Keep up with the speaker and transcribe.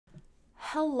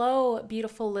Hello,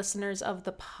 beautiful listeners of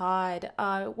the pod.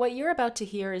 What you're about to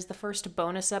hear is the first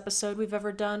bonus episode we've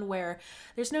ever done where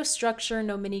there's no structure,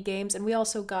 no mini games, and we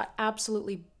also got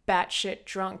absolutely batshit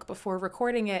drunk before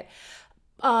recording it.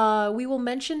 We will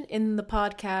mention in the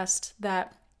podcast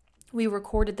that we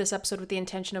recorded this episode with the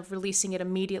intention of releasing it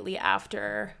immediately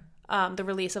after the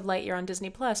release of Lightyear on Disney+.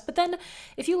 But then,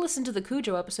 if you listen to the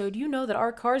Cujo episode, you know that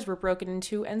our cars were broken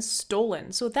into and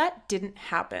stolen, so that didn't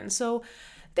happen. So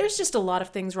there's just a lot of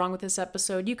things wrong with this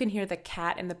episode. You can hear the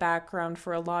cat in the background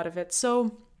for a lot of it.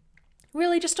 So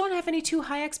really, just don't have any too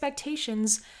high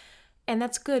expectations. And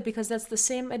that's good because that's the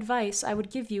same advice I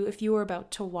would give you if you were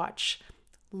about to watch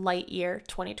Lightyear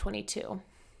 2022.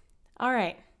 All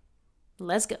right,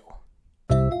 let's go.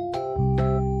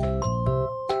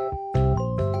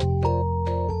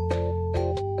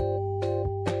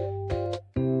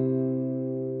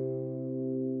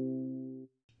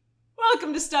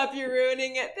 Welcome to Stop You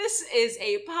Ruining It. This is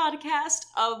a podcast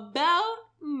about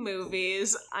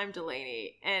movies. I'm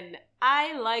Delaney, and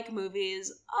I like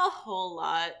movies a whole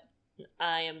lot.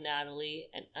 I am Natalie,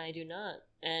 and I do not.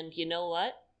 And you know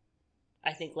what?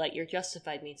 I think Lightyear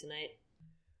justified me tonight.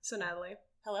 So, Natalie.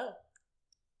 Hello.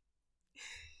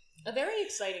 A very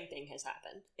exciting thing has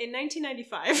happened. In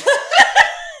 1995,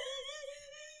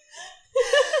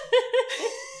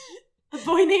 a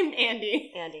boy named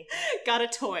Andy got a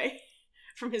toy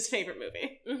from his favorite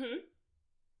movie. Mm-hmm.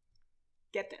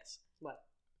 Get this. What?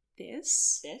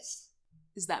 This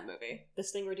is that movie. This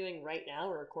thing we're doing right now,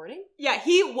 we're recording? Yeah,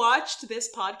 he watched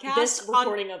this podcast. This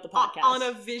recording of the podcast. On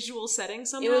a visual setting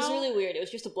somehow. It was really weird. It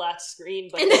was just a black screen,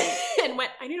 but and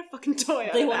went, I need a fucking toy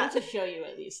out they of wanted that. to show you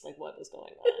at least like what was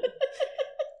going on.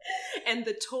 And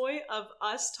the toy of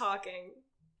us talking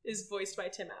is voiced by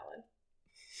Tim Allen.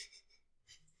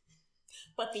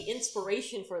 But the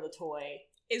inspiration for the toy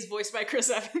is voiced by Chris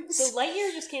Evans. So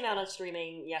Lightyear just came out on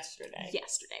streaming yesterday.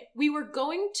 We were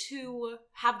going to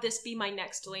have this be my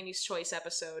next Delaney's Choice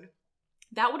episode.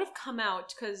 That would have come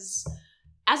out because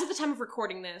as of the time of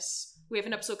recording this, we have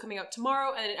an episode coming out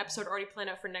tomorrow and an episode already planned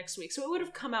out for next week. So it would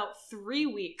have come out 3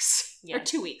 weeks, or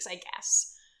 2 weeks, I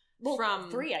guess. Well, from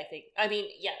 3, I think. I mean,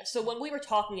 yeah, so when we were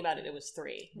talking about it, it was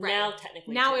 3. Right. Now,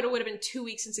 technically Now 2. it would have been 2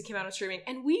 weeks since it came out on streaming,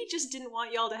 and we just didn't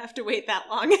want y'all to have to wait that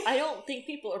long. I don't think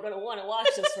people are going to want to watch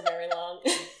this for very long.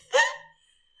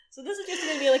 So this is just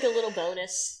going to be like a little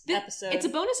bonus episode. It's a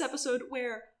bonus episode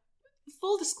where,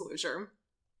 full disclosure,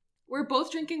 we're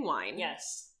both drinking wine.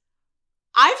 Yes.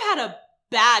 I've had a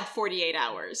bad 48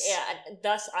 hours. Yeah, and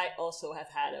thus I also have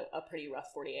had a pretty rough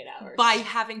 48 hours. By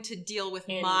having to deal with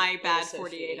my bad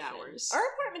 48 hours. Our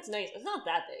apartment's nice. It's not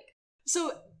that big.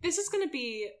 So this is going to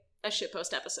be a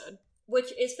shitpost episode.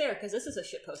 Which is fair, because this is a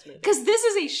shitpost movie. Because this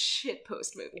is a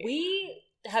shitpost movie. We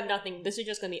have nothing. This is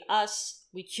just going to be us.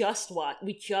 We just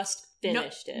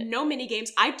finished it. No mini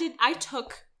games. I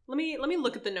took, let me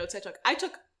look at the notes I took. I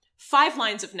took 5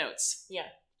 lines of notes. Yeah.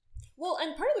 Well,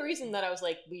 and part of the reason that I was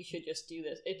like, we should just do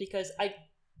this is because I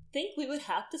think we would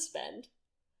have to spend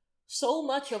so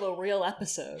much of a real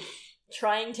episode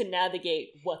trying to navigate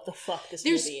what the fuck this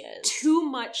movie is. There's too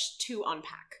much to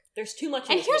unpack. There's too much.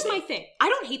 And here's my thing. I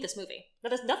don't hate this movie.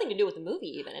 That has nothing to do with the movie,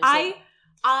 even. And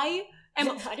I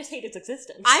just hate its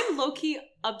existence. I'm low-key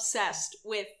obsessed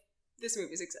with this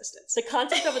movie's existence. The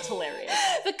concept of it's hilarious.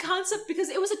 The concept, because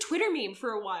it was a Twitter meme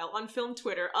for a while on film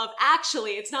Twitter of,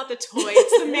 actually, it's not the toy,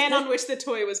 it's the man on which the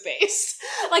toy was based.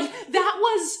 Like, that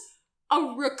was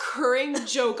a recurring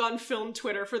joke on film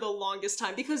Twitter for the longest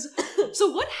time. Because, so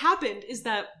what happened is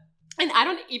that, and I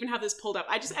don't even have this pulled up,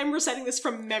 I'm reciting this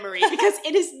from memory because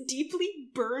it is deeply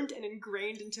burned and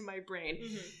ingrained into my brain,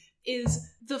 is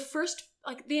the first,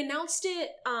 like, they announced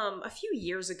it a few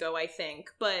years ago, I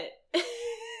think, but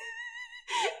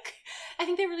I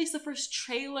think they released the first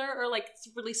trailer or like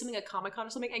released something at Comic-Con or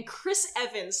something, and Chris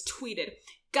Evans tweeted,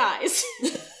 "Guys,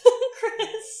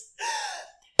 Chris,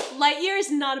 Lightyear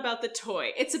is not about the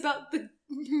toy. It's about the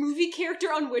movie character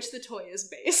on which the toy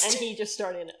is based." And he just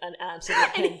started an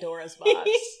absolute Pandora's box.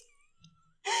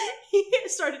 He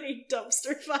started a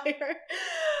dumpster fire.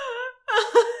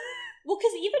 Well,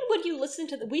 because even when you listen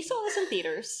to we saw this in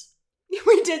theaters.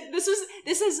 We did.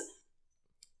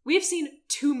 We have seen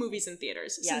 2 movies in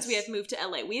theaters since we have moved to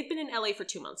LA. We have been in LA for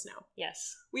 2 months now.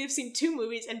 Yes. We have seen 2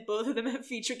 movies, and both of them have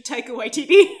featured Taika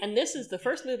Waititi. And this is the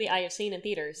first movie I have seen in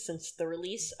theaters since the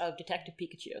release of Detective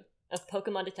Pikachu, of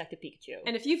Pokemon Detective Pikachu.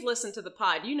 And if you've listened to the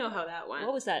pod, you know how that went.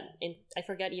 What was that? I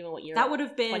forget even what year. That would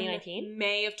have been 2019?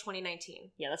 May of 2019.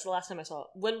 Yeah, that's the last time I saw it.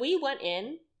 When we went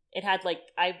in, it had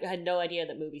I had no idea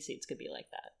that movie seats could be like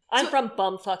that. I'm from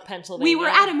bumfuck Pennsylvania. We were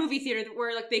at a movie theater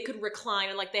where like they could recline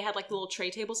and like they had like little tray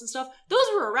tables and stuff. Those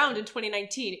were around in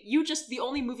 2019. The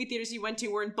only movie theaters you went to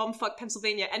were in bumfuck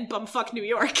Pennsylvania and bumfuck New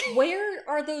York. Where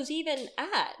are those even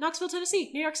at? Knoxville,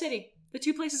 Tennessee, New York City. The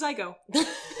two places I go.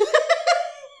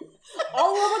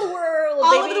 All over the world,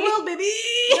 All baby! over the world, baby!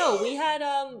 No, we had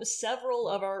several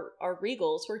of our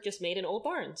Regals were just made in old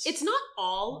barns. It's not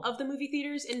all of the movie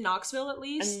theaters in Knoxville, at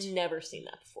least. I've never seen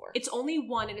that before. It's only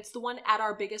one, and it's the one at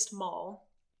our biggest mall.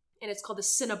 And it's called the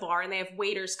Cinnabar, and they have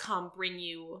waiters come bring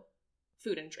you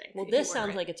food and drink. Well, this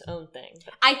sounds like its own thing.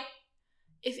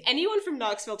 If anyone from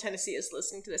Knoxville, Tennessee is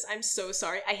listening to this, I'm so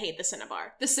sorry. I hate the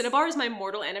Cinnabar. The Cinnabar is my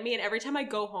mortal enemy, and every time I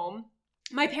go home,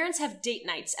 my parents have date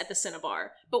nights at the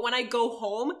Cinnabar. But when I go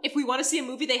home, if we want to see a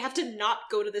movie, they have to not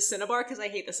go to the Cinnabar because I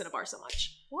hate the Cinnabar so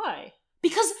much. Why?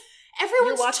 Because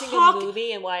everyone's You're watching a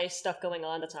movie and why is stuff going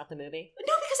on that's not the movie?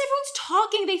 No, because everyone's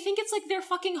talking. They think it's like their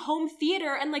fucking home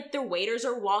theater and like their waiters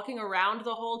are walking around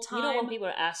the whole time. You don't want people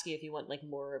to ask you if you want like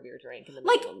more of your drink in the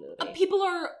middle of the movie. People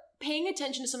are paying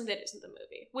attention to something that isn't the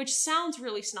movie, which sounds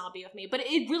really snobby of me, but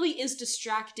it really is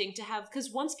distracting to have,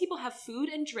 because once people have food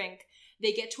and drink,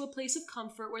 they get to a place of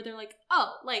comfort where they're like,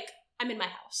 oh, like, I'm in my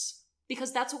house.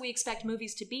 Because that's what we expect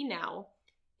movies to be now,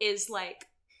 is like,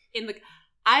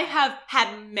 I have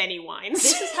had many wines.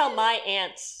 This is how my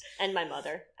aunts and my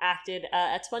mother acted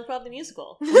at SpongeBob the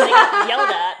Musical. They got yelled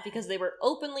at because they were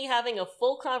openly having a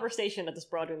full conversation at this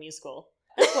Broadway musical.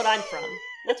 That's what I'm from.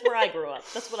 That's where I grew up.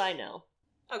 That's what I know.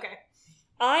 Okay.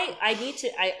 I need to...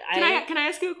 Can I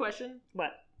ask you a question?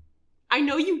 What? I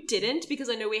know you didn't, because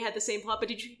I know we had the same plot, but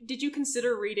did you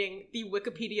consider reading the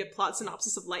Wikipedia plot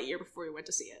synopsis of Lightyear before you went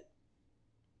to see it?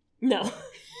 No.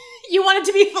 You wanted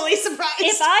to be fully surprised?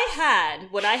 If I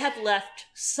had, would I have left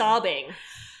sobbing?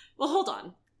 Well, hold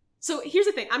on. So here's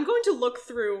the thing. I'm going to look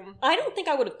through... I don't think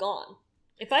I would have gone.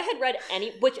 If I had read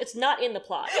any... Which, it's not in the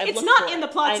plot. It's not in the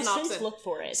plot synopsis. I've since looked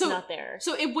for it. It's not there.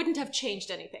 So it wouldn't have changed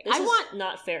anything. This is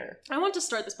not fair. I want to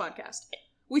start this podcast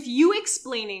with you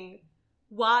explaining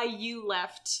why you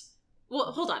left...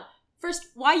 Well, hold on. First,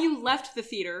 why you left the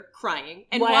theater crying.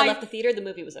 And why I left the theater, the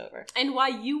movie was over. And why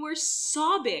you were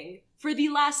sobbing for the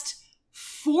last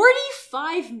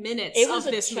 45 minutes of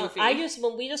this movie.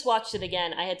 When we just watched it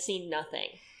again, I had seen nothing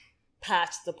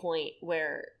past the point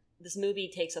where this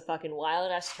movie takes a fucking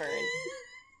wild-ass turn.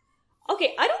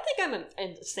 Okay, I don't think I'm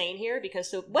insane here, because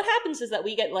so what happens is that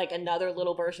we get like another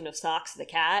little version of Socks the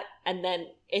cat, and then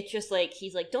it's just like,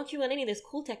 he's like, don't you want any of this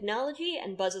cool technology?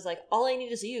 And Buzz is like, all I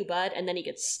need is you, bud, and then he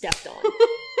gets stepped on.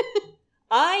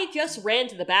 I just ran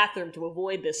to the bathroom to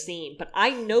avoid this scene, but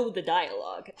I know the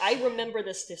dialogue. I remember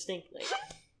this distinctly.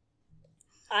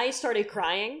 I started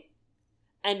crying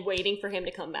and waiting for him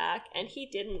to come back, and he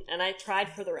didn't, and I cried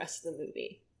for the rest of the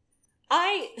movie.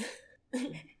 I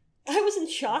was in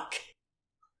shock.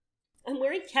 I'm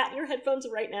wearing cat ear headphones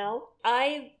right now.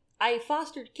 I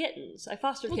fostered kittens.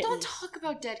 Kittens. Don't talk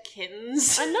about dead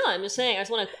kittens. I'm not. I'm just saying. I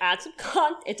just want to add some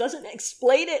content. It doesn't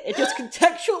explain it. It just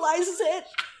contextualizes it.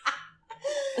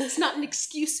 It's not an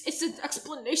excuse. It's an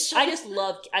explanation. I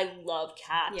love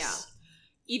cats. Yeah.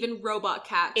 Even robot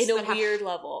cats. In a weird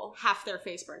level. Half their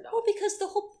face burned off. Well, because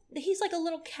he's like a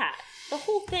little cat. The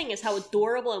whole thing is how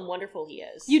adorable and wonderful he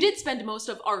is. You did spend most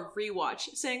of our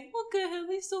rewatch saying, look at him,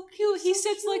 he's so cute. He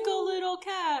sits like a little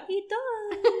cat. He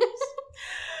does.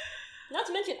 Not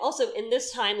to mention, also, in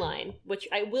this timeline, which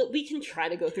we can try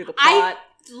to go through the plot.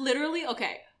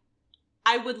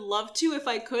 I would love to if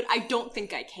I could. I don't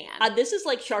think I can. This is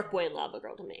like Shark Boy and Lava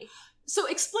Girl to me. So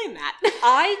explain that.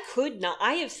 I could not.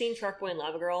 I have seen Shark Boy and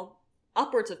Lava Girl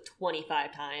upwards of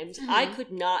 25 times. Mm-hmm. I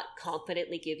could not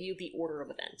confidently give you the order of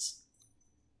events.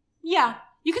 Yeah.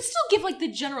 You could still give, like,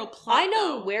 the general plot, I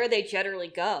know where they generally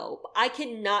go, but I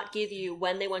cannot give you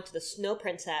when they went to the Snow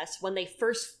Princess, when they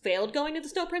first failed going to the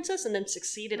Snow Princess and then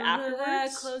succeeded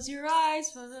afterwards. Close your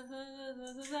eyes.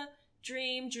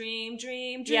 Dream, dream,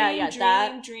 dream, dream, yeah, dream,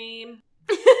 that. Dream.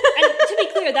 And to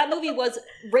be clear, that movie was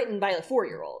written by a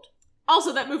 4-year-old.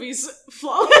 Also, that movie's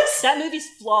flawless. That movie's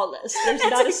flawless. There's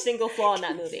not a single flaw in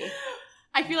that movie.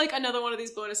 I feel like another one of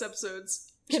these bonus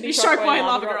episodes should be Shark Boy and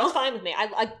Lava Girl. It's fine with me.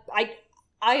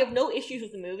 I have no issues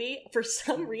with the movie. For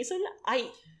some reason,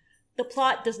 the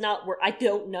plot does not work. I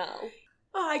don't know.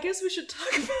 Oh, I guess we should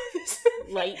talk about this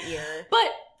Lightyear.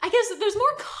 But I guess there's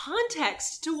more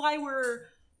context to why we're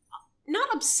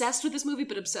not obsessed with this movie,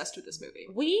 but obsessed with this movie.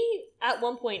 We, at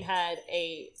one point, had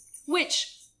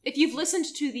Which, if you've listened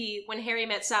to the When Harry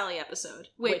Met Sally episode,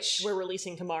 which we're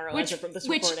releasing tomorrow as of this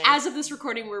recording. Which, as of this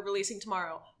recording, we're releasing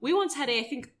tomorrow. We once had I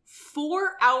think,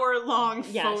 4-hour-long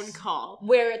phone call.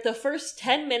 Where the first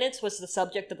 10 minutes was the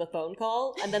subject of the phone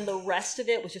call, and then the rest of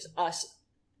it was just us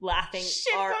laughing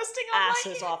our Shitposting on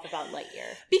asses Lightyear. off about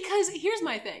Lightyear. Because here's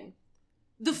my thing.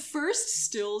 The first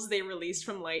stills they released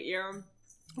from Lightyear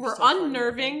were So funny,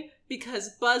 unnerving because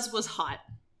Buzz was hot.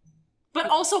 But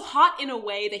also hot in a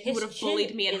way that he His would have chin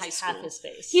bullied me in is high school. half his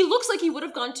face. He looks like he would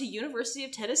have gone to University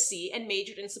of Tennessee and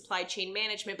majored in supply chain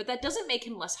management, but that doesn't make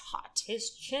him less hot. His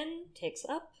chin takes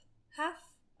up half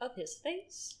of his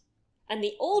face. And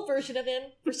the old version of him,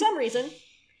 for some reason,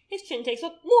 his chin takes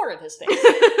up more of his face.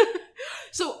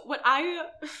 So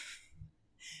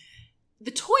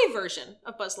the toy version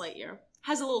of Buzz Lightyear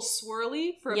has a little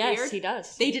swirly for a beard. Yes, he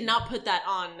does. They did not put that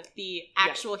on the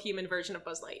actual human version of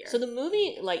Buzz Lightyear. So the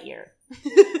movie Lightyear,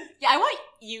 yeah, I want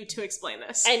you to explain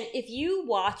this. and if you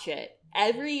watch it,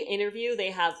 every interview they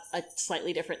have a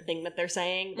slightly different thing that they're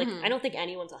saying. Like, I don't think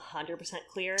anyone's 100%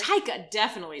 clear. Taika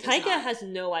definitely does Taika not. has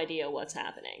no idea what's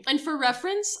happening. And for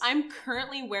reference, I'm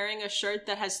currently wearing a shirt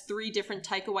that has 3 different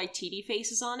Taika Waititi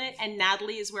faces on it, and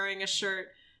Natalie is wearing a shirt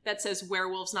that says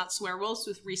werewolves, not swearwolves,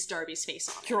 with Rhys Darby's face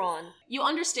on it. Drawn. You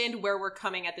understand where we're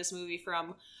coming at this movie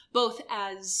from, both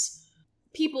as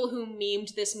people who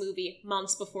memed this movie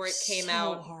months before it came So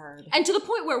out. hard. And to the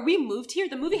point where we moved here,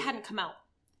 the movie hadn't come out.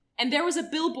 And there was a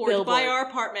billboard by our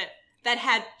apartment that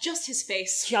had just his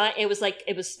face. Giant, it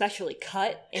was specially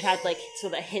cut. It had so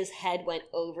that his head went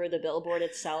over the billboard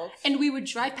itself. And we would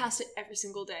drive past it every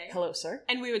single day. Hello, sir.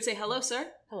 And we would say, hello,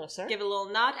 sir. Hello, sir. Give a little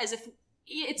nod as if...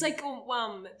 It's like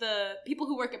the people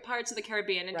who work at Pirates of the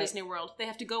Caribbean in Disney World. They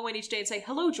have to go in each day and say,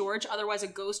 hello, George, otherwise a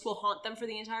ghost will haunt them for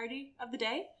the entirety of the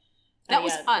day. That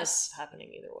was us. That's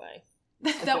happening either way.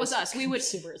 That was us. We would,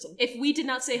 consumerism. if we did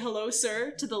not say hello,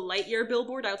 sir, to the Lightyear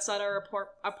billboard outside our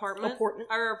apartment,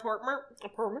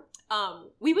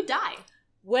 we would die.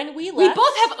 When we left, We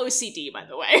both have OCD, by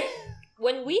the way.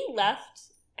 when we left,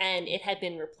 and it had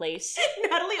been replaced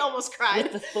Natalie almost cried.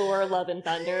 with the Thor Love and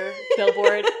Thunder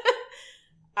billboard,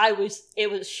 it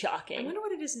was shocking. I wonder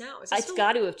what it is now. Is It's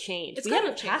got to have changed. It's We gotta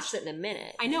haven't have passed changed. it in a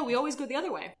minute. I know, we always go the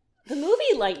other way. The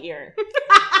movie Lightyear.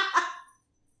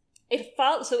 It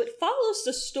follows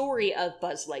the story of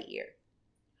Buzz Lightyear.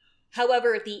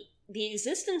 However, the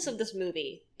existence of this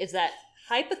movie is that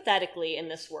hypothetically in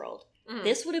this world,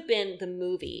 this would have been the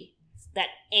movie that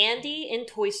Andy in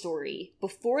Toy Story,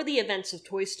 before the events of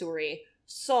Toy Story,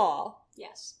 saw.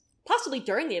 Yes. Possibly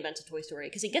during the events of Toy Story,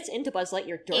 because he gets into Buzz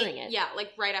Lightyear during it. Yeah,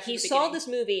 like right after He the saw beginning. this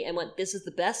movie and went, this is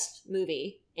the best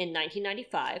movie in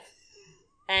 1995,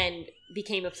 and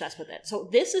became obsessed with it. So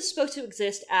this is supposed to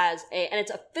exist and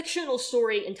it's a fictional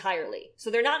story entirely. So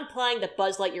they're not implying that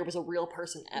Buzz Lightyear was a real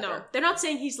person ever. No, they're not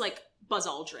saying he's like Buzz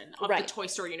Aldrin of Right. the Toy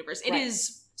Story universe. It Right.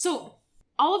 is... So,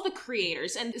 all of the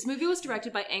creators, and this movie was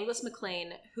directed by Angus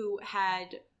MacLean, who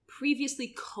had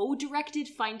previously co-directed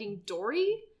Finding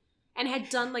Dory, and had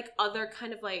done like other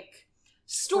kind of like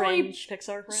Fringe,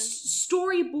 Pixar Fringe.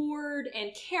 storyboard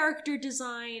and character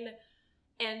design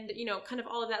and, you know, kind of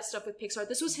all of that stuff with Pixar.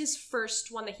 This was his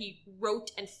first one that he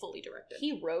wrote and fully directed.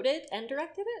 He wrote it and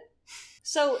directed it?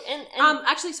 So, and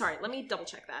Actually, sorry, let me double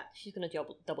check that. she's gonna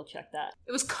double check that.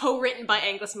 It was co-written by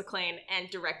Angus MacLean and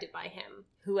directed by him.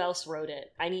 Who else wrote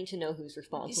it? I need to know who's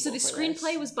responsible So the for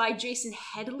screenplay this. was by Jason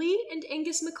Headley and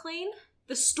Angus MacLean.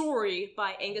 The story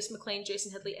by Angus MacLean,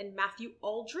 Jason Headley, and Matthew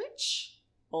Aldrich.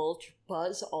 No,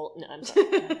 I'm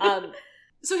sorry.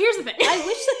 So here's the thing. I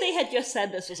wish that they had just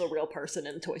said this was a real person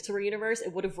in the Toy Story universe.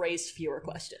 It would have raised fewer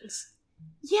questions.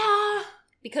 Yeah.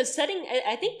 Because I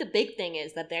think the big thing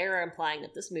is that they are implying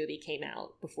that this movie came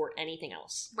out before anything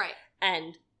else. Right.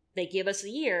 And they give us a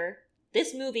year.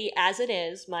 This movie, as it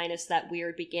is, minus that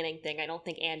weird beginning thing, I don't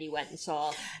think Andy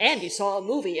saw a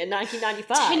movie in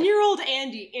 1995. 10-year-old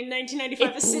Andy in 1995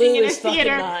 It is sitting blew in a his fucking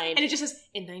theater, mind. and it just says,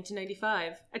 in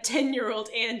 1995, a 10-year-old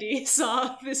Andy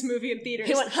saw this movie in theaters.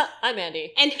 He went, I'm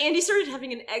Andy. And Andy started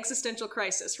having an existential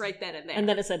crisis right then and there. And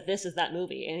then it said, this is that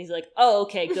movie. And he's like, oh,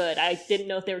 okay, good. I didn't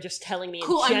know if they were just telling me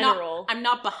cool, in general. I'm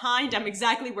not behind. I'm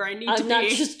exactly where I need to I'm be. not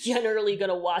just generally going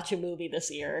to watch a movie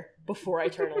this year before I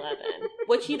turn 11.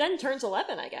 Which he then turns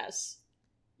 11, I guess.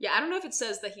 Yeah, I don't know if it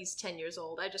says that he's 10 years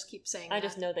old. I just keep saying I that.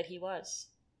 just know that he was.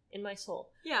 In my soul.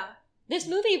 Yeah. This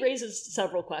movie raises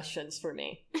several questions for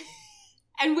me.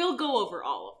 And we'll go over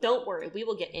all of them. Don't worry, we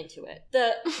will get into it.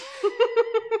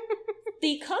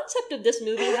 The concept of this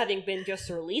movie having been just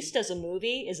released as a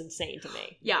movie is insane to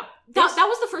me. Yeah. That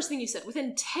was the first thing you said.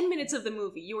 Within 10 minutes of the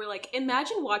movie, you were like,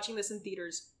 imagine watching this in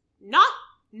theaters not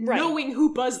knowing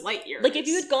who Buzz Lightyear Like, is. if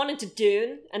you had gone into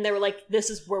Dune, and they were like, this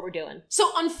is where we're doing.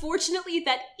 So, unfortunately,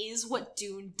 that is what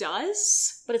Dune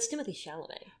does. But it's Timothée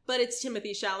Chalamet. But it's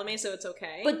Timothée Chalamet, so it's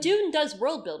okay. But Dune does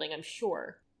world building, I'm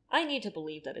sure. I need to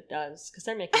believe that it does, because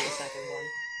they're making a second one.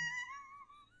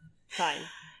 Fine.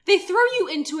 They throw you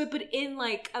into it, but in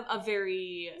like a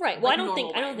very right. Well, like,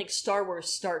 I don't way. think Star Wars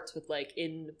starts with like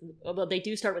Well, they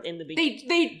do start with in the beginning.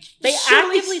 They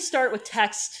actively start with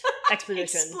text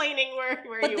exposition, explaining where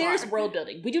but you there's are. world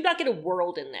building. We do not get a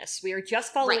world in this. We are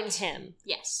just following Right. him.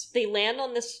 Yes. They land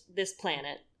on this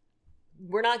planet.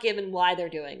 We're not given why they're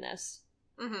doing this.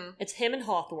 Mm-hmm. It's him and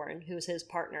Hawthorne, who's his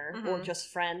partner or just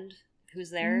friend, who's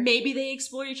there. Maybe they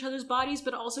explore each other's bodies,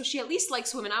 but also she at least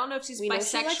likes women. I don't know if she's We know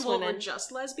she likes bisexual or women.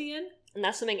 just lesbian. And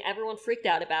that's something everyone freaked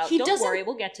out about. He Don't doesn't- worry,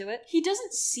 we'll get to it. He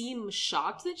doesn't seem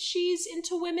shocked that she's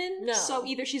into women. No. So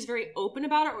either she's very open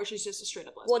about it or she's just a straight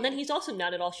up lesbian. Well, then he's also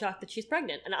not at all shocked that she's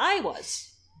pregnant. And I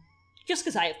was. Just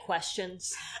because I have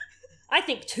questions. I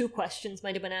think 2 questions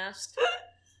might have been asked.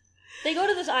 They go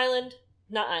to this island.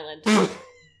 Not island.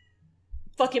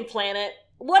 Fucking planet.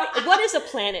 What is a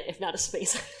planet if not a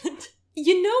space island?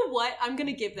 You know what? I'm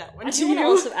gonna give that one I to do want to you.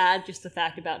 also add just the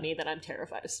fact about me that I'm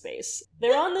terrified of space.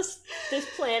 They're on this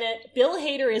planet. Bill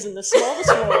Hader is in the smallest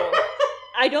role.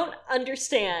 I don't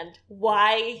understand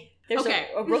why there's Okay.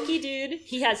 a rookie dude.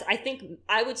 He has, I think,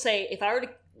 I would say, if I were to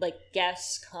like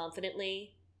guess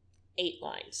confidently, 8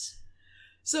 lines.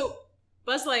 So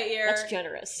Buzz Lightyear That's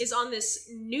generous. is on this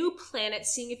new planet,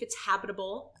 seeing if it's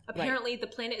habitable. Apparently, the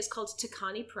planet is called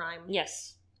Takani Prime.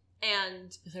 Yes.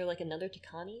 And Is there like another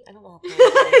Takani? I don't know.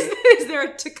 How is there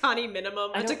a Takani minimum?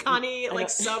 I A don't- Takani I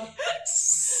like don't-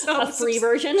 sub a free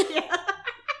version? Yeah.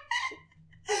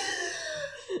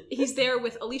 He's there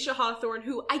with Alicia Hawthorne,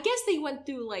 who I guess they went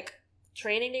through like.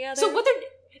 Training together? So what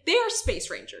they are space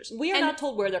rangers. We are And not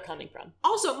told where they're coming from.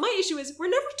 Also, my issue is we're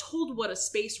never told what a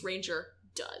space ranger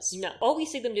does. No. All we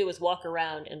see them do is walk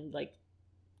around and like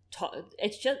talk.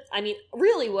 It's just, I mean,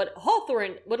 really what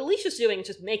Alicia's doing is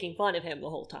just making fun of him the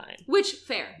whole time. Which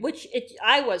fair.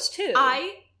 I was too.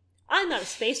 I'm not a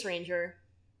space ranger.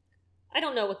 I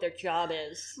don't know what their job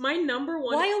is. my number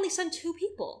one. Why only send 2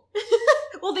 people?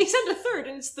 Well, they sent a third,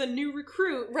 and it's the new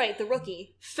recruit, Right, the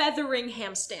rookie. Feathering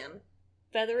Hamstan.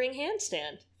 Feathering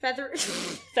handstand. Feather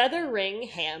Feathering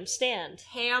ham stand.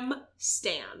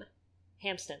 Hamstan.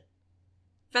 Hamston.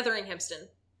 Feathering Hamston.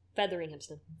 Feathering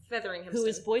Hamston. Feathering Hamston. Who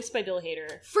is voiced by Bill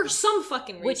Hader. for some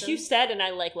fucking reason. Which you said, and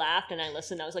I like laughed and I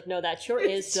listened. I was like, no, that sure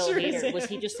is Bill Sure is Hader. Was him.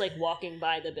 he just like walking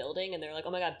by the building and they're like,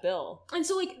 oh my god, Bill. And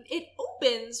so, like, it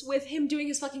opens with him doing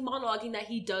his fucking monologuing that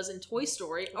he does in Toy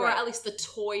Story, or Right. at least the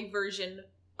toy version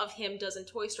of him does in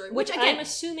Toy Story. Which Which again, I'm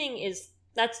assuming is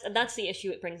that's the issue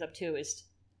it brings up too, is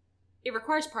it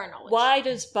requires prior knowledge. why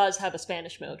does Buzz have a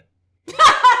Spanish mode?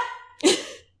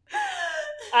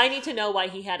 I need to know why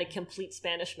he had a complete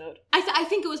Spanish mode. I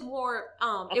think it was more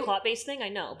A plot-based thing, I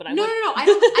know, but I no, I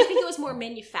don't. I think it was more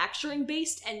manufacturing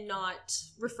based and not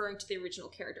referring to the original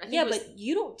character. I think yeah, it was, but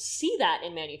you don't see that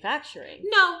in manufacturing.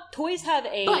 no. Toys have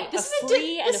a But this is a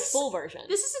free and a this is- full version.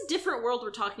 This is a different world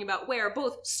we're talking about, where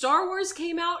both Star Wars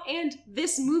came out and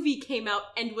this movie came out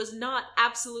and was not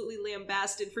absolutely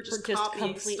lambasted for just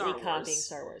copying completely Star Wars. copying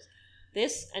Star Wars.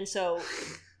 And so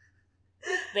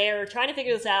they're trying to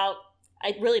figure this out.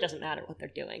 It really doesn't matter what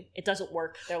they're doing. It doesn't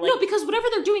work. They're like, No, because whatever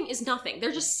they're doing is nothing.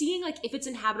 They're just seeing like if it's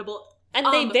inhabitable. and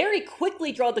they very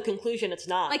quickly draw the conclusion it's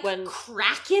not. Like when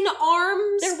kraken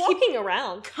arms they're keep walking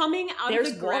around, coming out there's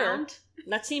of the water. ground.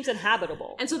 That seems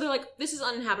inhabitable. And so they're like, this is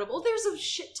uninhabitable. There's a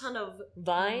shit ton of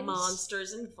Vines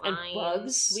monsters and and vines.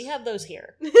 bugs. We have those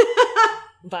here.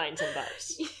 Vines and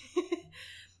bugs.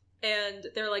 And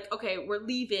they're like, okay, we're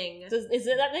leaving. Is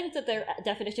it that means that their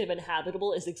definition of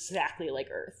inhabitable is exactly like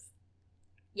Earth?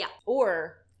 Yeah.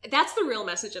 Or That's the real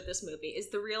message of this movie, is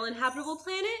the real inhabitable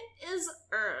planet is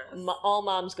Earth. all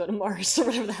moms go to Mars or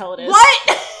whatever the hell it is.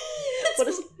 What? What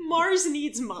is- Mars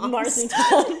needs moms. Mars needs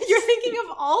moms. You're thinking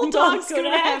of all dogs go to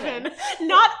heaven.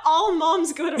 Not all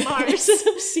moms go to Mars. It's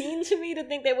obscene to me to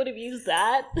think they would have used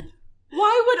that.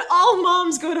 Why would all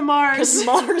moms go to Mars? Because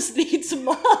Mars needs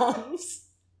moms.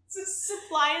 It's a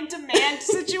supply and demand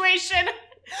situation.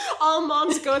 All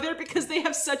moms go there because they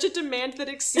have such a demand that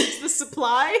exceeds the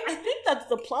supply. I think that's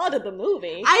the plot of the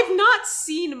movie. I've not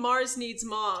seen Mars Needs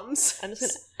Moms. I'm just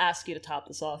going to ask you to top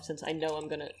this off since I know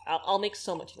I'll make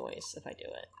so much noise if I do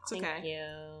it. It's Thank okay.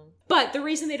 you. But the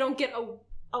reason they don't get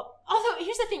although,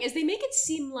 here's the thing, is they make it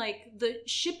seem like the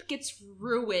ship gets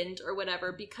ruined or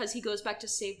whatever because he goes back to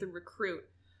save the recruit.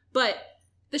 But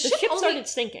the ship started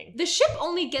sinking. The ship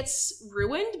only gets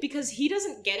ruined because he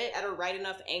doesn't get it at a right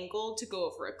enough angle to go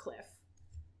over a cliff.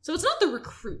 So it's not the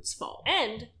recruit's fault.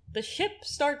 And the ship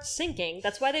starts sinking.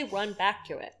 That's why they run back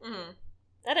to it. Mm-hmm.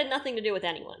 That had nothing to do with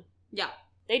anyone. Yeah.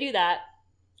 They do that.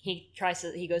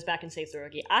 he goes back and saves the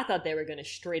rookie. I thought they were going to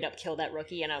straight up kill that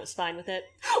rookie, and I was fine with it.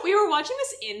 We were watching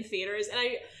this in theaters, and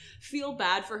I feel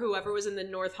bad for whoever was in the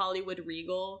North Hollywood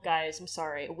Regal. Guys, I'm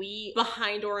sorry.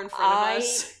 Behind or in front of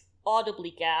us.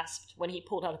 Audibly gasped when he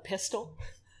pulled out a pistol.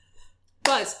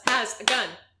 Buzz has a gun.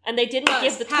 And they didn't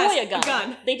give the toy a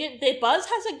gun. Buzz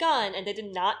has a gun, and they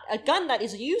did not... A gun that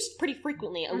is used pretty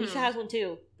frequently. Alicia has one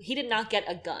too. He did not get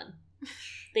a gun.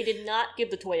 They did not give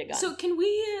the toy a gun. So can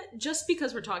we, just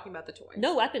because we're talking about the toy...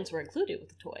 No weapons were included with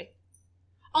the toy.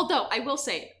 Although, I will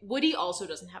say, Woody also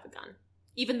doesn't have a gun.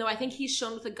 Even though I think he's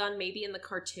shown with a gun maybe in the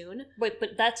cartoon. Wait,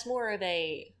 but that's more of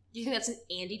a... Do you think that's an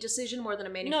Andy decision more than a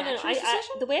manufacturer's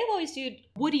decision? The way I've always viewed...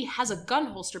 Woody has a gun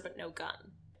holster but no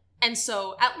gun. And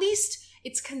so, at least...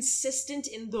 It's consistent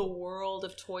in the world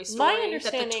of Toy Story. My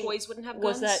understanding that the toys wouldn't have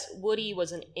guns. Was that Woody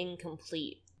was an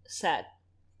incomplete set.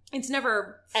 It's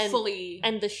never fully...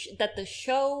 And that the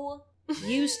show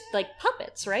used, like,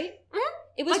 puppets, right? Mm-hmm.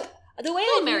 It was... Like, the way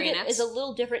I viewed it is a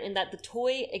little different in that the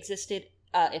toy existed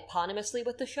eponymously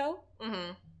with the show.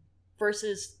 Mm-hmm.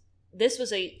 Versus this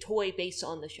was a toy based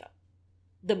on the show.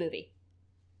 The movie.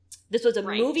 This was a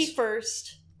movie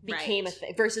first... became a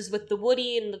thing versus with the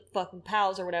Woody and the fucking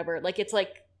pals or whatever. Like, it's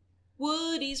like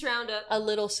Woody's Roundup. A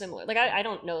little similar. Like, I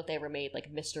don't know if they ever made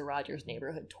like Mr. Rogers'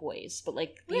 Neighborhood toys, but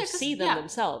like you see them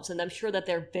themselves, and I'm sure that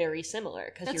they're very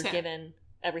similar because you're given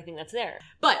everything that's there.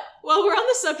 But while we're on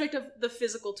the subject of the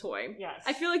physical toy, yes,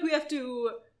 I feel like we have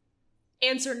to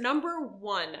answer number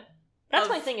one. That's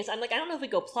my thing is I don't know if we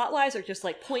go plot-wise or just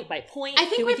like point by point. I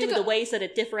think we have to do the ways that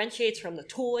it differentiates from the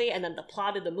toy and then the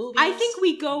plot of the movie. I think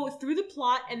we go through the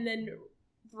plot and then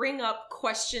bring up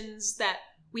questions that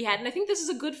we had. And I think this is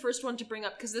a good first one to bring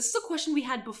up because this is a question we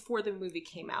had before the movie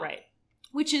came out. Right.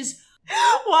 Which is,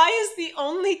 why is the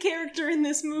only character in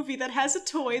this movie that has a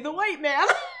toy the white man?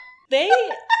 They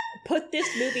put this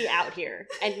movie out here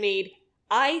and made...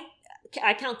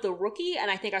 I count the rookie,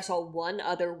 and I think I saw one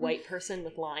other white person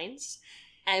with lines.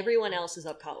 Everyone else is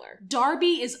of color.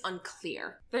 Darby is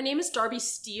unclear. Their name is Darby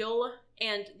Steele,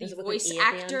 and the voice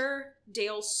actor,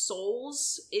 Dale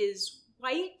Souls, is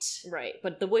white. Right,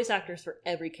 but the voice actors for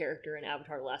every character in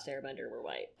Avatar The Last Airbender were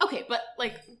white. Okay, but,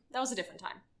 that was a different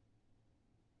time.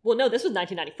 Well, no, this was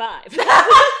 1995.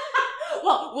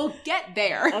 Well, we'll get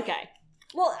there. Okay.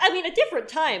 Well, I mean, a different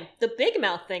time. The Big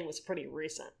Mouth thing was pretty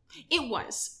recent. It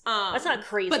was. That's not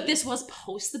crazy. But this was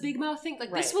post the Big Mouth thing.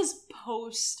 This was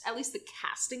post, at least the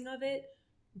casting of it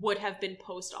would have been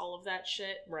post all of that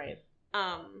shit. Right.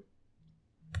 I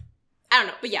don't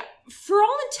know. But yeah, for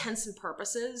all intents and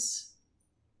purposes,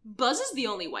 Buzz is the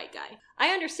only white guy. I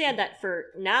understand that for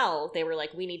now, they were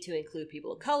like, we need to include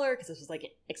people of color because this was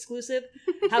exclusive.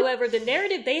 However, the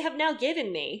narrative they have now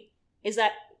given me is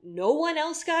that no one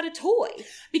else got a toy.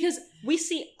 Because we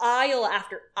see aisle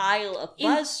after aisle of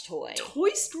Buzz toy. Toy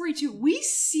Story 2, we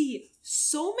see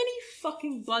so many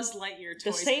fucking Buzz Lightyear toys.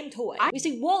 The same toy. We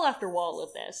see wall after wall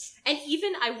of this. And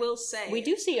even, I will say... We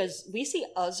see a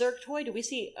Zurg toy. Do we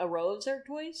see a row of Zurg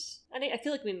toys? I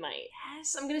feel like we might.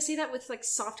 Yes, I'm gonna say that with,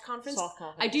 soft confidence. Soft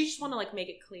confidence. I do just want to, make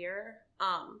it clear.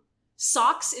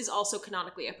 Socks is also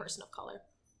canonically a person of color.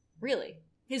 Really?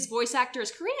 His voice actor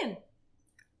is Korean.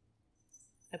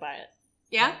 I buy it.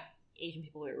 Yeah? Asian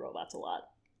people wear robots a lot.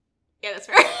 Yeah, that's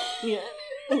fair. Yeah.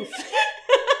 Oof.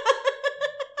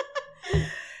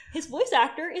 His voice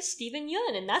actor is Steven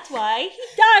Yeun, and that's why he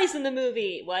dies in the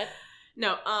movie. What?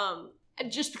 No,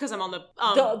 just because I'm on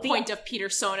the point of Peter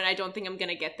Sohn, and I don't think I'm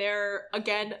gonna get there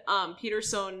again. Peter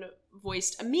Sohn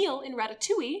voiced Emil in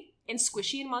Ratatouille and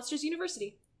Squishy in Monsters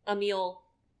University. Emil,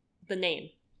 the name.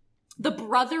 The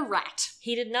brother rat.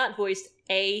 He did not voice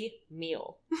a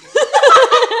meal.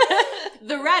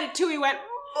 The Ratatouille went,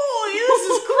 boy, this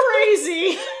is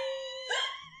crazy.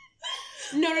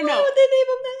 No. Why would they name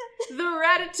him that? The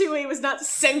Ratatouille was not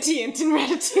sentient in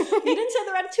Ratatouille. You didn't say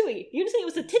the Ratatouille. You didn't say it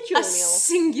was a titular meal.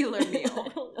 Singular meal. I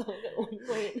don't know.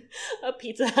 Wait, a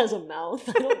pizza has a mouth.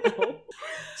 I don't know.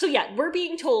 So yeah, we're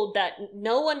being told that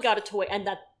no one got a toy and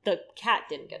that the cat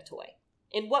didn't get a toy.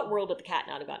 In what world would the cat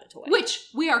not have gotten a toy? Which,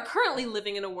 we are currently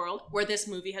living in a world where this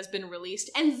movie has been released,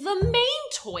 and the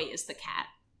main toy is the cat.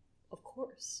 Of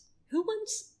course. Who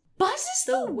wants... Buzz is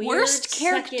the worst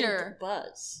character.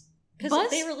 Buzz. Because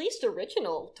they released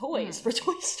original toys for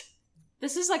Toy Story.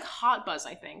 This is Hot Buzz,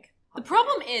 I think. The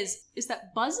problem is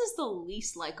that Buzz is the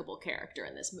least likable character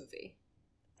in this movie.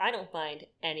 I don't find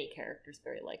any characters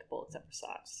very likable except for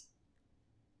Socks.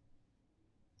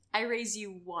 I raise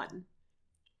you one.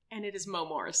 And it is Mo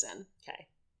Morrison. Okay.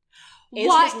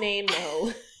 Is his name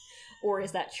Mo? Or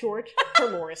is that short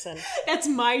for Morrison? That's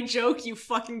my joke, you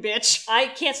fucking bitch. I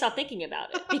can't stop thinking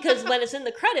about it. Because when it's in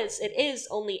the credits, it is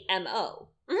only M.O.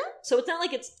 Mm-hmm. So it's not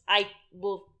like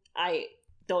I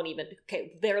don't even,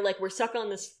 okay, they're like, we're stuck on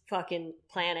this fucking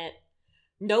planet.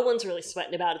 No one's really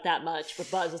sweating about it that much, but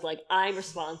Buzz is like, I'm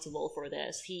responsible for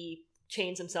this. He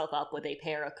chains himself up with a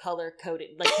pair of color-coded,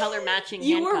 like color-matching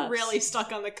You handcuffs. were really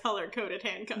stuck on the color-coded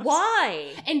handcuffs.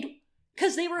 Why? And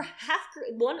because they were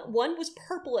one was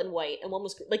purple and white, and one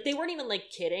was, like, they weren't even, like,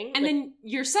 kidding. and like, then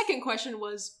your second question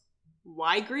was,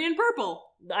 why green and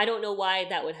purple? I don't know why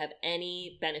that would have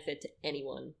any benefit to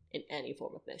anyone in any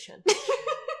form of mission.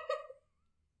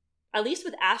 At least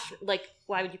with Ash, like,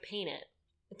 why would you paint it?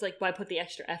 It's like, why put the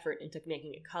extra effort into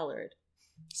making it colored?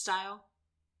 Style.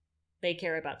 They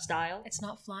care about style? It's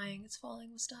not flying, it's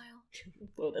falling with style.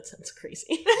 Whoa, that sounds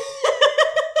crazy.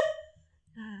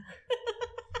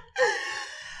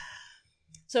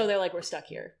 So they're like, we're stuck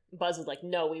here. Buzz is like,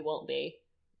 no, we won't be.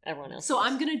 Everyone else So is.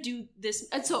 I'm gonna do this.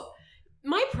 And so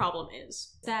my problem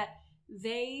is that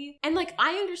they, and like,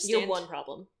 I understand. You have one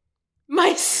problem.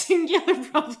 My singular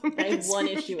problem I with have this one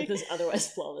movie issue with this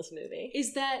otherwise flawless movie.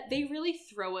 is that they really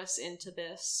throw us into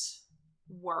this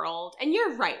world. And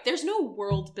you're right, there's no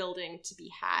world building to be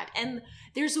had. And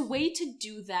there's a way to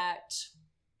do that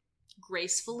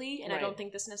gracefully, and I Right. don't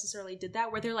think this necessarily did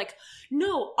that, where they're like,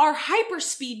 no, our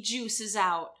hyperspeed juice is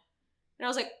out. And I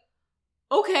was like,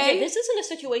 okay. Yeah, this isn't a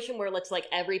situation where it's like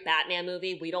every Batman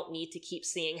movie, we don't need to keep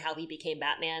seeing how he became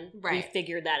Batman. Right. We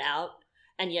figured that out.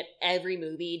 And yet every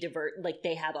movie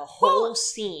they have a whole Well,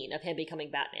 scene of him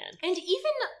becoming Batman. and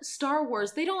even Star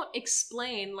Wars, they don't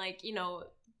explain, like, you know,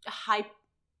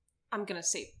 I'm gonna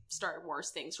say Star Wars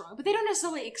things wrong, but they don't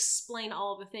necessarily explain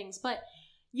all of the things. But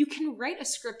you can write a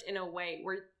script in a way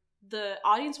where the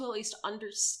audience will at least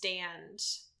understand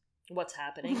What's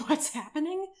happening? what's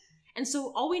happening. And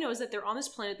so all we know is that they're on this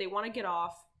planet, they want to get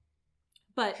off,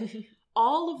 but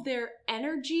all of their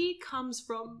energy comes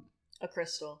from A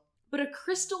crystal. but a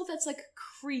crystal that's like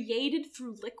created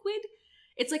through liquid.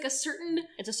 It's like a certain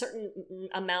It's a certain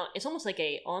amount. It's almost like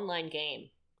a online game,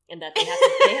 in that they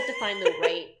have to find the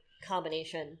right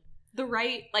combination. the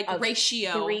right like Of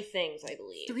ratio. 3 things, I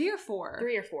believe. 3 or 4.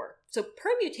 3 or 4. So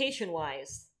permutation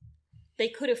wise, they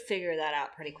could have figured that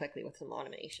out pretty quickly with some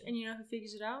automation. And you know who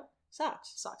figures it out?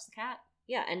 Socks. Socks the cat.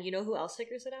 Yeah, and you know who else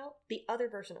figures it out? The other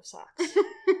version of Socks.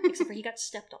 Except for he got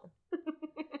stepped on.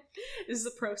 This is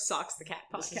a pro Socks the cat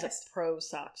This podcast. is a pro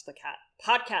Socks the Cat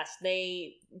podcast.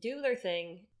 They do their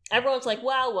thing. Everyone's like,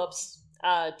 wow, whoops.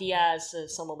 Diaz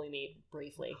is someone we meet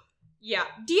briefly. Yeah,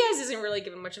 Diaz isn't really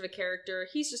given much of a character.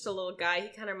 He's just a little guy. He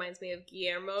kind of reminds me of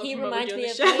Guillermo. He from What We reminds Do in me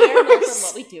the of Shadows. Guillermo from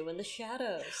What We Do in the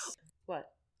Shadows. What?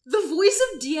 The voice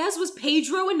of Diaz was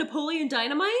Pedro in Napoleon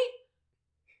Dynamite?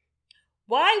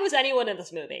 Why was anyone in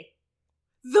this movie?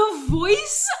 The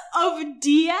voice of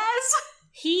Diaz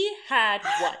He had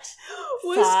what?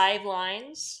 was 5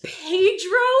 lines?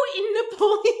 Pedro in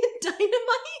Napoleon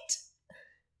Dynamite?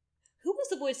 Who was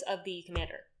the voice of the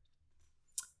commander?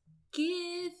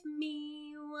 Give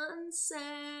me 1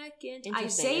 second. Interesting.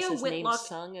 Isaiah Is his name Whitlock.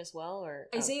 sung as well, or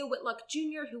Isaiah Whitlock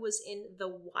Jr., who was in The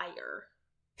Wire.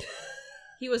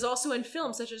 He was also in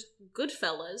films such as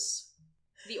Goodfellas,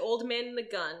 The Old Man and the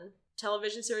Gun,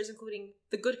 television series including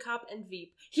The Good Cop and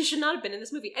Veep. He should not have been in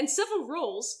this movie, and several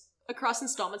roles across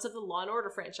installments of the Law and Order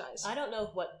franchise. I don't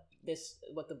know what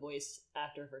the voice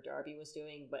actor for Darby was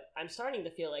doing, but I'm starting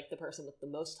to feel like the person with the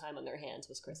most time on their hands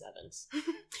was Chris Evans.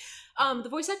 The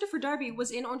voice actor for Darby was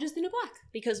in Orange is the New Black.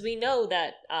 Because we know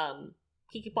that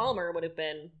Keke Palmer would have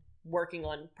been working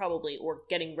on probably, or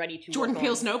getting ready to Jordan work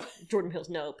Peele's on Nope. Jordan Peele's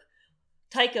Nope.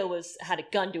 Taika had a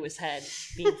gun to his head,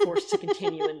 being forced to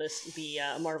continue in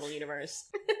the Marvel universe.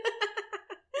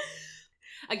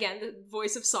 Again, the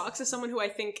voice of Socks is someone who I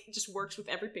think just works with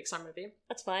every Pixar movie.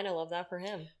 That's fine, I love that for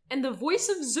him. And the voice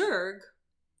of Zurg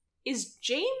is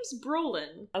James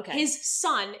Brolin. Okay. His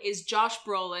son is Josh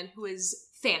Brolin, who is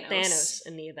Thanos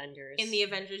in the Avengers. in the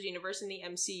Avengers universe in the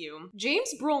MCU.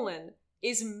 James Brolin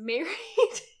is married,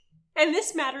 and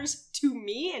this matters to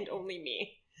me and only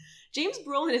me. James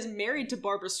Brolin is married to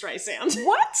Barbara Streisand.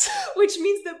 What? Which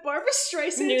means that Barbara I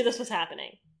Streisand knew this was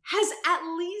happening. has at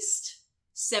least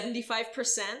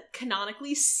 75%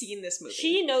 canonically seen this movie.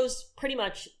 She knows pretty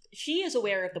much, she is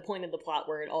aware of the point of the plot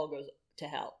where it all goes to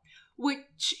hell.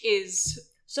 Which is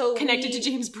So connected to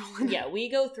James Brolin. Yeah, we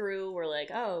go through, we're like,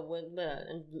 oh,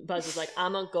 and Buzz is like,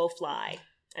 I'm gonna go fly.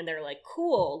 And they're like,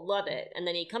 cool, love it. And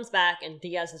then he comes back and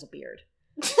Diaz has a beard.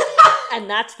 And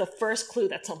that's the first clue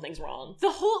that something's wrong.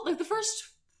 The whole, like, the first,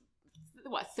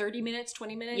 30 minutes,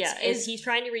 20 minutes? Yeah, he's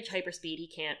trying to reach hyperspeed,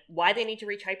 he can't. Why they need to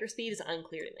reach hyperspeed is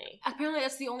unclear to me. Apparently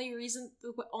that's the only reason,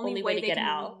 the only Only way way to they get can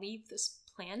out. leave this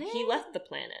planet? He left the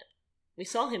planet. We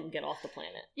saw him get off the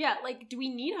planet. Yeah, like, do we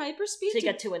need hyperspeed To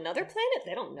get to another planet?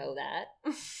 They don't know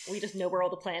that. We just know where all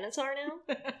the planets are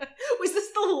now? Was this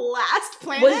the last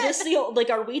planet? Was this like,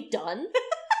 are we done?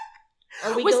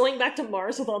 Are we going back to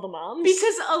Mars with all the moms?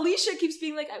 Because Alicia keeps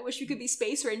being like, I wish we could be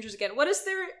space rangers again. What else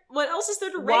is there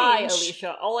to range? Why,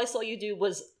 Alicia? All I saw you do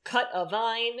was cut a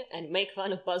vine and make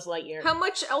fun of Buzz Lightyear. How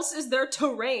much else is there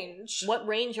to range? What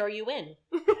range are you in?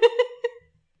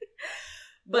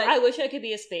 But I wish I could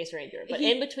be a space ranger, but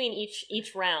in between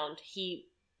each round, he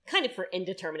kind of for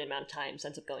indeterminate amount of time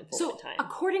ends up going forward in time.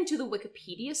 According to the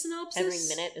Wikipedia synopsis, every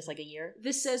minute is like a year.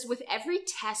 This says, with every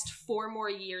test, 4 more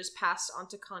years passed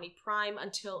onto Connie Prime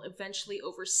until eventually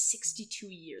over 62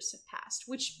 years have passed,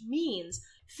 which means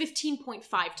 15.5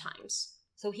 times.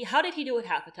 So how did he do it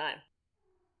half the time?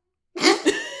 I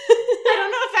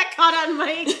don't know if that caught on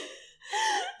mic.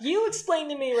 You explain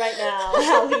to me right now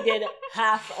how he did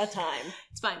half a time.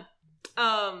 It's fine.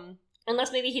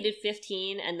 Unless maybe he did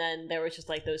 15 and then there was just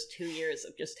like those 2 years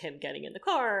of just him getting in the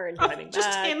car and driving back.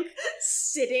 Just him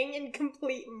sitting in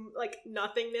complete, like,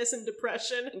 nothingness and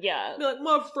depression. Yeah. Be like,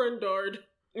 my friend died.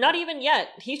 Not even yet.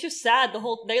 He's just sad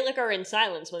they like are in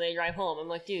silence when they drive home. I'm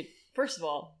like, dude, first of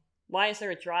all, why is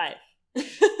there a drive? But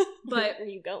where are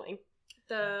you going?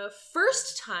 The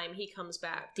first time he comes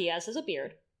back, Diaz has a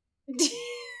beard.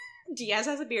 Diaz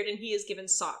has a beard and he is given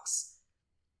Socks,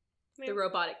 the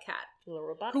robotic cat,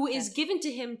 who is given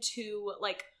to him to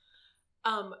like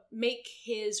make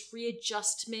his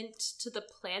readjustment to the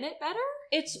planet better.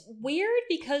 It's weird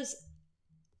because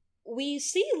we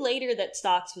see later that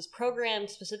Socks was programmed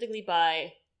specifically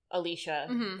by Alicia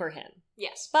for him.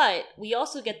 Yes. But we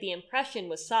also get the impression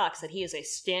with Socks that he is a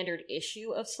standard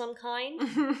issue of some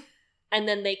kind. And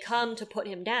then they come to put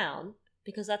him down,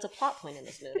 because that's a plot point in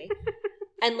this movie.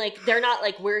 And, like, they're not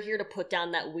like, we're here to put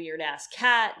down that weird-ass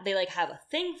cat. They, like, have a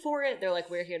thing for it. They're like,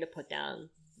 we're here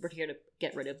to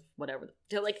get rid of whatever.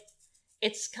 They're like,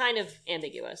 it's kind of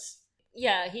ambiguous.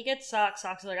 Yeah, he gets Socks.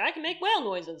 Socks is like, I can make whale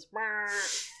noises.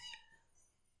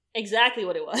 Exactly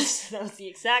what it was. That was the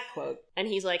exact quote. And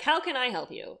he's like, how can I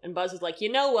help you? And Buzz is like, you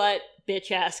know what,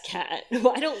 bitch-ass cat?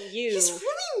 Why don't you... He's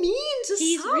really mean to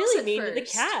He's Socks really at mean first. to the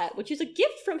cat, which is a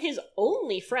gift from his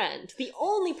only friend. The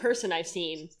only person I've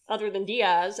seen, other than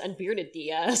Diaz and bearded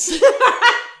Diaz.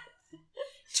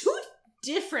 Two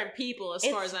different people, as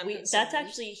far as I'm concerned. That's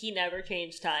actually, he never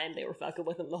changed time. They were fucking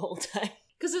with him the whole time.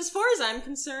 Because as far as I'm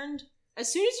concerned,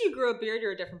 as soon as you grow a beard,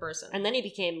 you're a different person. And then he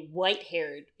became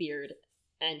white-haired beard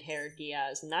and hair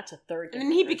Diaz, and that's a third. And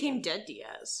then he became dead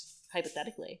Diaz.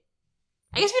 Hypothetically.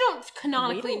 I guess we don't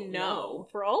canonically know.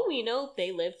 For all we know,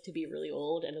 they lived to be really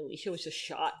old, and Alicia was just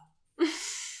shot.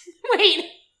 Wait!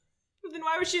 Then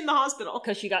why was she in the hospital?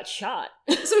 Because she got shot.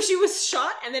 So she was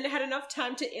shot and then had enough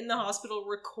time to, in the hospital,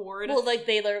 record... Well, like,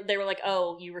 they were like,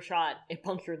 oh, you were shot. It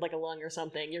punctured, like, a lung or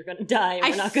something. You're gonna die, and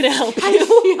we're not gonna help you.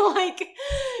 I feel like...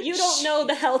 You don't know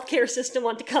the healthcare system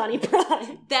on Connie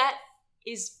Prime. That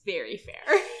is very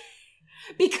fair.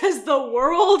 Because the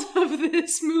world of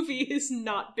this movie is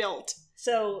not built.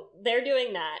 So they're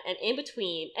doing that, and in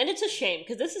between, and it's a shame,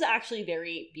 because this is actually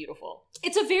very beautiful.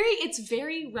 It's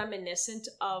very reminiscent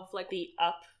of, like, the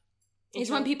Up.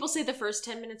 Is when people say the first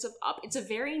 10 minutes of Up. It's a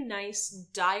very nice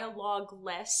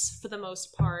dialogue-less, for the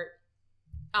most part,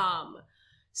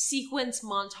 sequence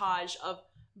montage of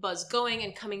Buzz going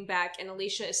and coming back, and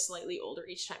Alicia is slightly older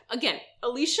each time. Again,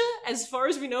 Alicia, as far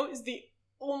as we know, is the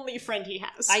only friend he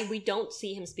has. We don't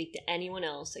see him speak to anyone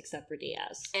else except for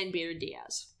Diaz. And bearded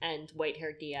Diaz. And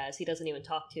white-haired Diaz. He doesn't even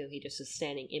talk to. He just is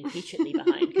standing impatiently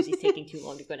behind because he's taking too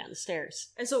long to go down the stairs.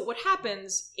 And so what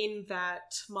happens in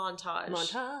that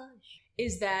montage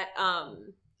is that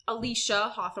Alicia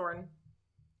Hawthorne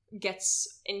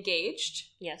gets engaged.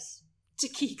 Yes. To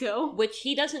Kiko. Which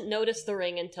he doesn't notice the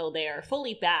ring until they are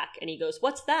fully back, and he goes,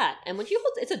 what's that? And when she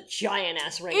holds, it's a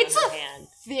giant-ass ring on her hand.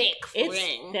 Thick ring.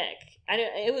 It's thick.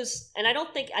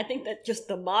 I think that just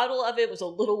the model of it was a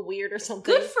little weird or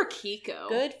something. Good for Kiko.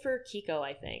 Good for Kiko,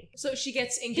 I think. So she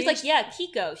gets engaged. He's like, yeah,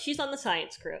 Kiko, she's on the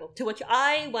science crew. To which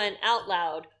I went out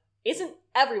loud, isn't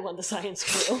everyone the science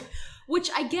crew? Which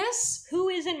I guess... Who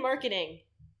is in marketing?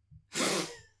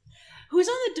 Who's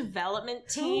on the development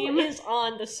team? Who is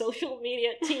on the social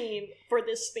media team for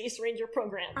this Space Ranger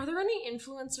program? Are there any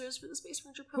influencers for the Space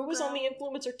Ranger program? Who is on the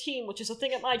influencer team, which is a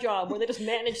thing at my job, where they just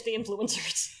manage the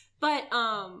influencers? But,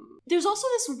 there's also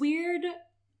this weird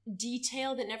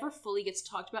detail that never fully gets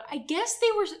talked about. I guess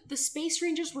the Space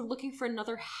Rangers were looking for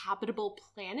another habitable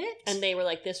planet. And they were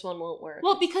like, this one won't work.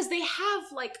 Well, because they have,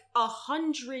 like,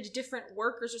 100 different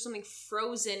workers or something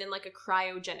frozen in, like, a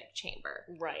cryogenic chamber.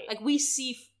 Right. Like, we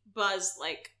see Buzz,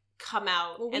 like, come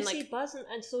out. Well, we and see Buzz,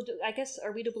 and so I guess,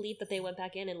 are we to believe that they went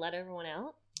back in and let everyone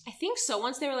out? I think so.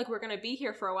 Once they were like, we're going to be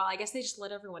here for a while, I guess they just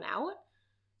let everyone out.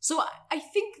 So I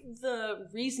think the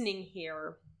reasoning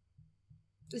here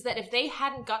is that if they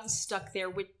hadn't gotten stuck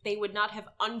there, they would not have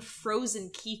unfrozen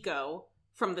Kiko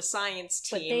from the science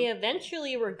team. But they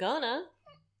eventually were gonna.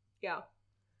 Yeah.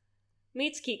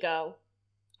 Meets Kiko.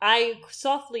 I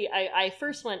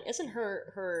first went, isn't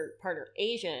her partner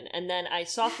Asian? And then I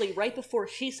softly, right before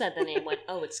she said the name, went,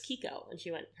 oh, it's Kiko. And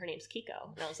she went, her name's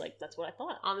Kiko. And I was like, that's what I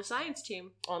thought. On the science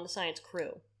team. On the science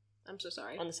crew. I'm so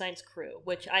sorry. On the science crew,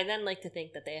 which I then like to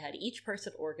think that they had each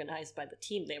person organized by the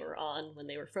team they were on when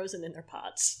they were frozen in their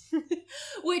pods.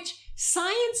 Which,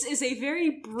 science is a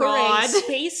very broad... For a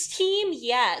space team?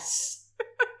 Yes.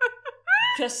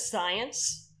 Just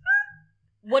science?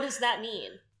 What does that mean?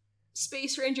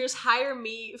 Space Rangers hire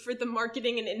me for the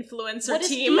marketing and influencer what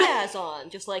team. What is Diaz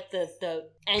on? Just like the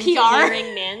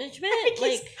engineering management?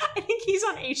 I think he's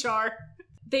on HR.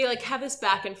 They like have this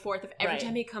back and forth of every Right.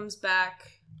 time he comes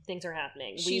back... Things are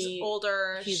happening. She's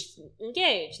older. She's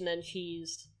engaged, and then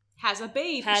she's has a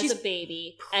baby. Has a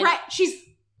baby. She's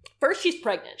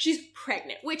pregnant. She's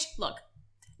pregnant. Which, look,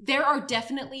 there are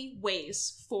definitely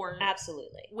ways for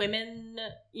absolutely women.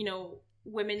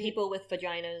 People with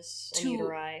vaginas and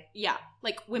uteri. Yeah,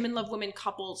 like women love women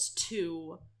couples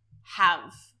to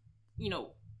have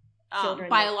children,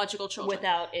 biological children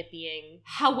without it being,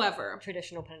 however,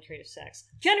 traditional penetrative sex.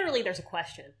 Generally, there's a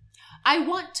question. I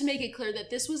want to make it clear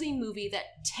that this was a movie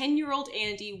that 10-year-old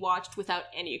Andy watched without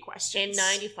any questions.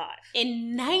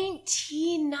 In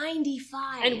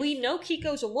 1995. And we know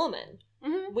Kiko's a woman.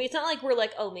 Mm-hmm. It's not like we're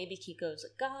like, oh, maybe Kiko's a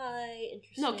guy.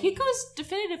 Interesting. No, Kiko's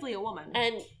definitively a woman.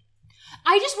 And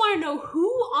I just want to know who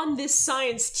on this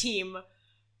science team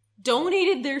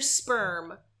donated their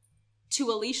sperm to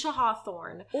Alicia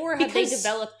Hawthorne. Or have they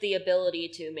developed the ability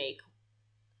to make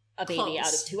a baby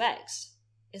out of 2 eggs?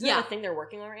 Isn't that a thing they're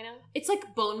working on right now? It's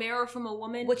like bone marrow from a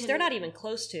woman. Which they're not even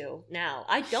close to now.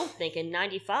 I don't think in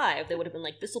 95 they would have been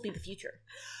like, this will be the future.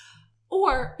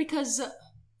 Or because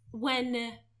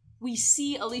when we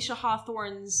see Alicia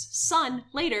Hawthorne's son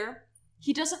later,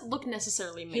 he doesn't look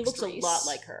necessarily mixed race. He looks a lot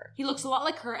like her. He looks a lot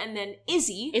like her, and then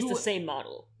Izzy is the same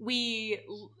model. We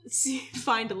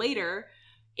find later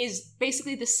is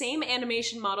basically the same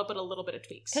animation model, but a little bit of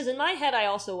tweaks. Because in my head I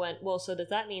also went, well, so does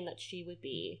that mean that she would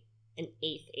be an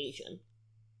 8th Asian?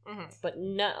 Mm-hmm. But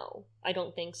no, I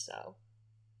don't think so.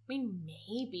 I mean,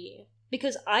 maybe.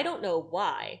 Because I don't know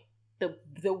why.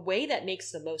 The way that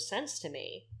makes the most sense to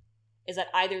me is that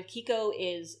either Kiko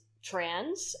is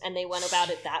trans and they went about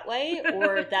it that way,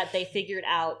 or that they figured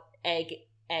out egg.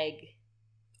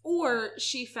 Or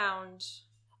she found...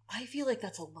 I feel like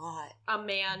that's a lot. A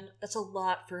man. That's a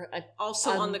lot for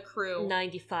also on the crew.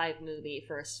 95 movie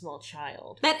for a small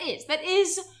child. That is,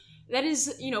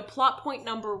 plot point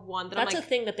number 1. That's a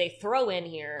thing that they throw in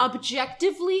here.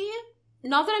 Objectively,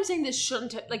 not that I'm saying this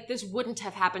shouldn't have, this wouldn't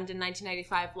have happened in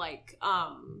 1995,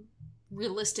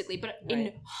 realistically, but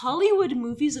in Hollywood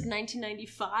movies of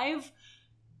 1995,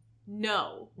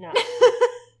 no. No.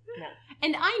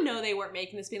 And I know they weren't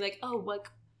making this being like, oh,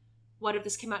 what if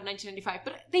this came out in 1995?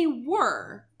 But they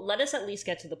were. Let us at least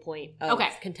get to the point of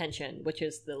contention, which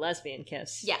is the lesbian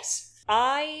kiss. Yes.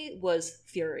 I was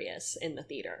furious in the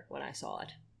theater when I saw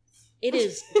it. It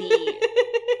is the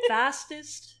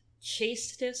fastest,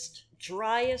 chastest,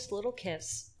 driest little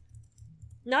kiss.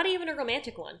 Not even a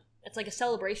romantic one. It's like a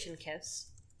celebration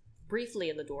kiss. Briefly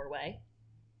in the doorway.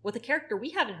 With a character we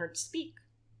haven't heard speak.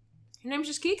 Her name's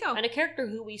just Kiko. And a character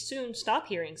who we soon stop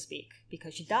hearing speak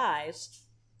because she dies.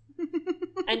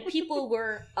 And people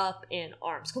were up in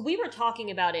arms. Because we were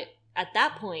talking about it at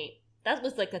that point. That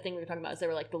was like the thing we were talking about. Is they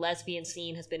were like, the lesbian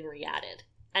scene has been re-added.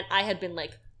 And I had been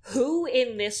like, who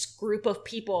in this group of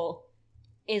people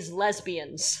is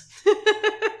lesbians?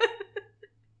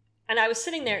 And I was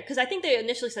sitting there, because I think they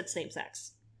initially said same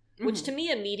sex. Which to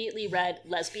me immediately read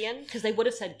lesbian, because they would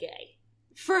have said gay.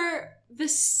 For the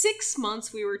 6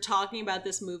 months we were talking about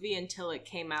this movie until it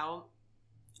came out,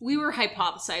 we were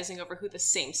hypothesizing over who the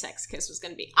same-sex kiss was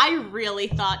going to be. I really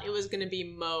thought it was going to be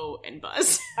Mo and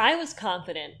Buzz. I was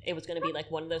confident it was going to be like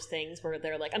one of those things where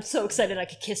they're like, I'm so excited I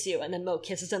could kiss you, and then Mo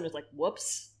kisses him and is like,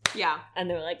 whoops. Yeah. And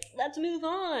they're like, let's move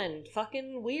on.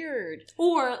 Fucking weird.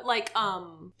 Or, it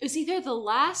was either The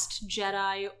Last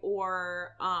Jedi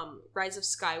or Rise of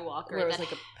Skywalker. Where it was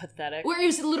like a pathetic. Where it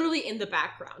was literally in the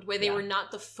background, where they were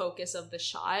not the focus of the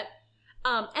shot.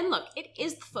 And look, it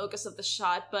is the focus of the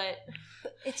shot, but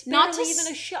it's not even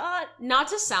a shot. Not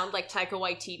to sound like Taika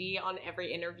Waititi on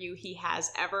every interview he has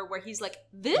ever, where he's like,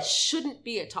 this shouldn't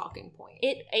be a talking point.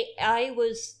 I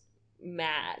was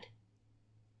mad.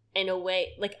 in a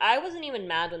way, like, I wasn't even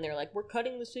mad when they were like, we're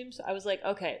cutting the scenes. I was like,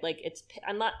 okay, like,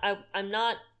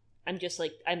 I'm just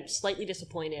like, I'm slightly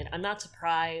disappointed. I'm not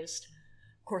surprised.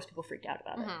 Of course, people freaked out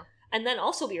about it. And then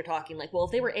also we were talking, like, well,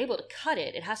 if they were able to cut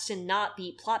it, it has to not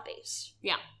be plot-based.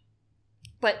 Yeah.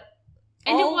 But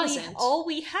and it wasn't. All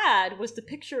we had was the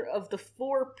picture of the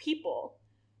 4 people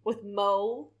with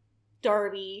Mo,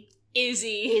 Darby,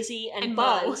 Izzy, and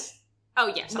Buzz. Mo.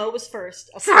 Oh, yes. Mo was first.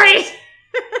 Sorry!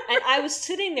 And I was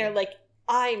sitting there like,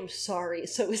 I'm sorry,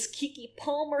 so is Keke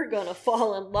Palmer gonna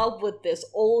fall in love with this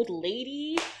old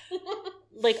lady?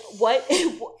 Like, what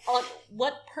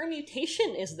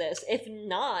permutation is this, if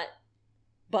not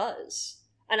Buzz?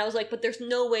 And I was like, but there's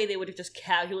no way they would have just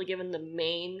casually given the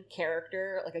main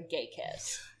character, like, a gay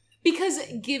kiss. Because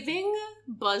giving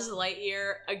Buzz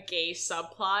Lightyear a gay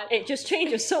subplot... It just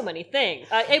changes so many things.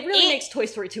 It really makes Toy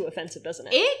Story 2 offensive, doesn't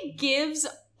it? It gives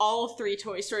all 3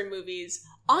 Toy Story movies,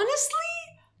 honestly,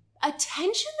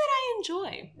 attention that I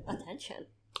enjoy. Attention?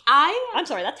 I'm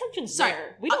sorry, that tension's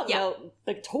there. We don't know.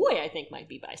 The toy, I think, might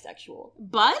be bisexual.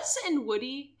 Buzz and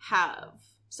Woody have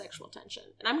sexual tension.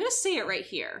 And I'm going to say it right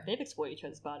here. They've exploited each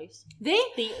other's bodies.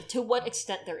 To what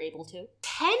extent they're able to.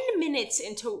 10 minutes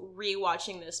into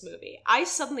rewatching this movie, I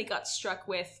suddenly got struck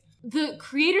with the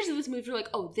creators of this movie were like,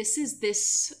 oh, this is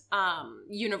this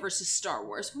universe's Star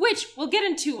Wars, which we'll get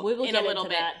into in a little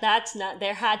bit. That's not,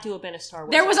 there had to have been a Star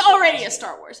Wars. There was already a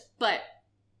Star Wars, but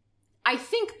I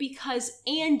think because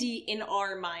Andy in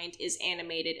our mind is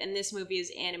animated and this movie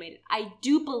is animated, I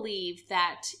do believe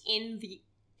that in the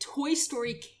Toy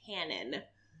Story canon,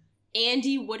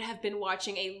 Andy would have been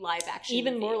watching a live action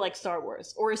even movie. More like Star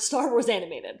Wars, or is Star Wars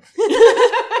animated?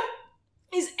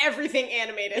 Is everything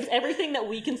animated? Is everything that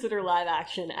we consider live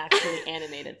action actually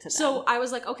animated to them? So I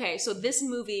was like, okay, so this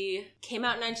movie came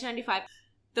out in 1995.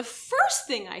 The first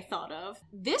thing I thought of,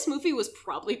 this movie was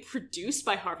probably produced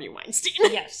by Harvey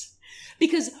Weinstein. Yes.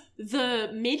 Because the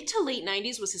mid to late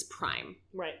 90s was his prime.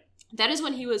 Right. That is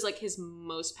when he was, like, his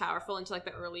most powerful into, like,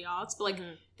 the early aughts. But, like,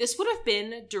 this would have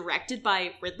been directed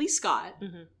by Ridley Scott.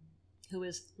 Who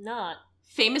is not...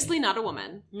 Famously not a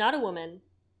woman. Not a woman.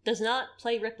 Does not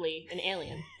play Ripley in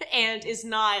Alien. And is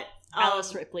not...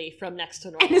 Alice Ripley from Next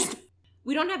to Normal.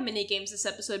 We don't have minigames this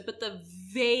episode, but the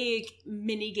vague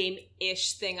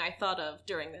minigame-ish thing I thought of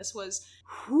during this was,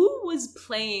 who was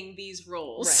playing these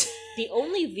roles? Right. The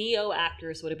only VO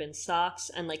actors would have been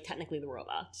Socks and, like, technically the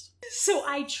robots. So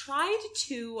I tried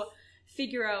to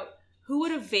figure out who would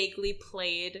have vaguely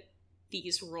played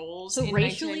these roles. So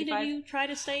racially, did you try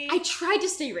to stay? I tried to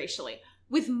stay racially.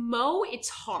 With Mo, it's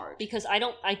hard. Because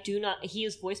he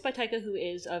is voiced by Taika, who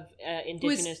is of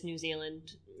indigenous New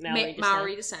Zealand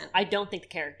Maori descent. I don't think the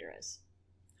character is.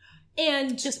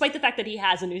 And despite the fact that he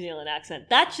has a New Zealand accent,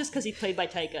 that's just because he's played by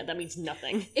Taika. That means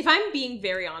nothing. If I'm being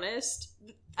very honest,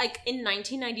 like, in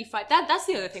 1995, that's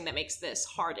the other thing that makes this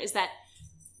hard, is that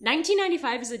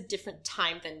 1995 is a different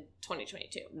time than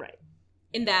 2022. Right.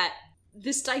 In that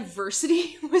this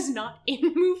diversity was not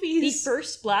in movies. The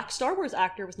first black Star Wars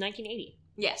actor was 1980.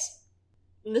 Yes.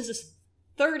 And this is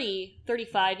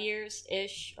 35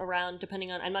 years-ish around,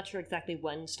 depending on, I'm not sure exactly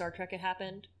when Star Trek had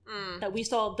happened, that we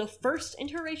saw the first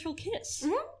interracial kiss.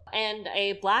 And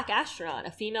a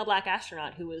female black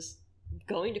astronaut who was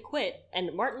going to quit,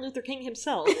 and Martin Luther King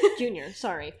himself, Jr.,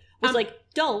 was like,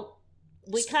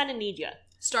 we kind of need you.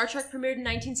 Star Trek premiered in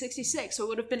 1966, so it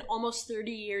would have been almost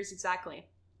 30 years exactly.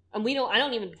 And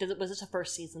was this a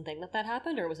first season thing that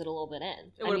happened, or was it a little bit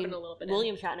in? It would have been a little bit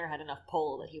William Shatner had enough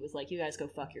pull that he was like, you guys go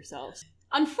fuck yourselves.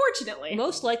 Unfortunately.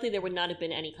 Most likely there would not have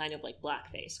been any kind of, like,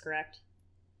 blackface, correct?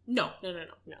 No.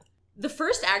 The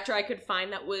first actor I could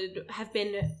find that would have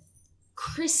been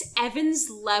Chris Evans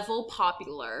level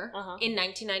popular in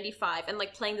 1995 and,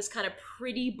 like, playing this kind of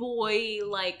pretty boy,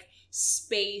 like,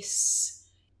 space...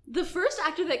 The first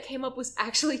actor that came up was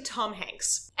actually Tom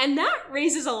Hanks. And that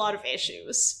raises a lot of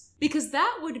issues. Because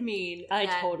that would mean I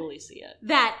totally see it.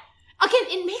 That, again,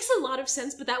 it makes a lot of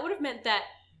sense, but that would have meant that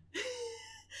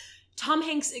Tom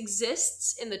Hanks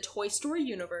exists in the Toy Story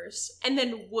universe, and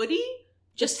then Woody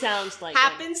just sounds like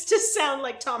happens to sound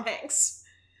like Tom Hanks.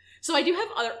 So I do have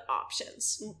other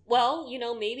options. Well,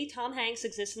 maybe Tom Hanks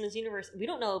exists in this universe. We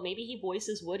don't know. Maybe he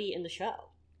voices Woody in the show.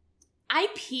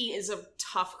 IP is a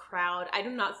tough crowd. I do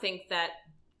not think that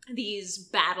these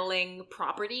battling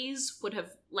properties would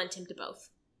have lent him to both.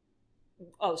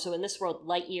 Oh, so in this world,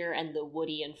 Lightyear and the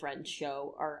Woody and Friends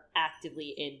show are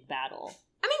actively in battle.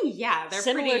 I mean, yeah, they're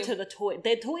similar to the toy.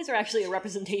 The toys are actually a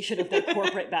representation of their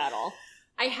corporate battle.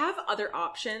 I have other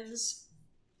options.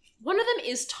 One of them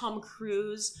is Tom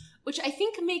Cruise, which I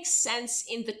think makes sense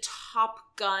in the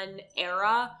Top Gun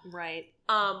era. Right.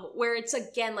 Where it's,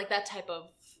 again, like that type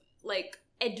of like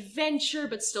adventure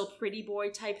but still pretty boy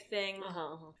type thing.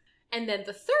 Uh-huh. And then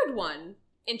the third one,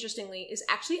 interestingly, is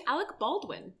actually Alec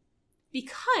Baldwin.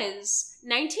 Because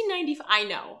 1995,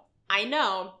 I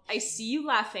know, I see you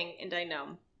laughing, and I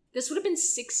know. This would have been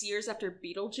 6 years after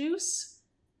Beetlejuice,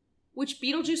 which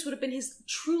Beetlejuice would have been his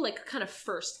true, like, kind of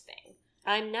first thing.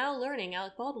 I'm now learning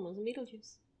Alec Baldwin was in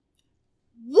Beetlejuice.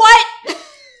 What?!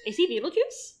 Is he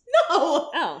Beetlejuice? No!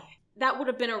 Oh. That would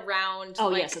have been around, Oh,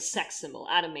 like, yes, a sex symbol.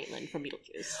 Adam Maitland from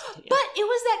Beetlejuice. Yeah. But it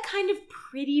was that kind of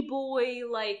pretty boy,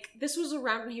 like, this was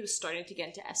around when he was starting to get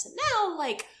into SNL,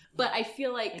 like, but I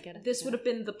feel like this would have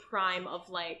been the prime of,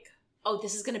 like, oh,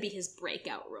 this is going to be his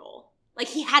breakout role. Like,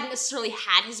 he hadn't necessarily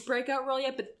had his breakout role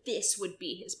yet, but this would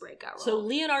be his breakout role. So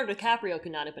Leonardo DiCaprio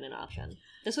could not have been an option.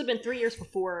 This would have been 3 years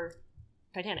before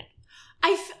Titanic.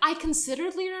 I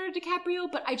considered Leonardo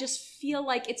DiCaprio, but I just feel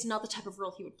like it's not the type of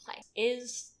role he would play.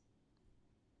 Is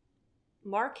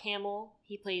Mark Hamill,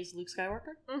 he plays Luke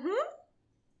Skywalker? Mm-hmm.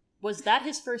 Was that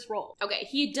his first role? Okay,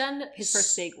 he had done... His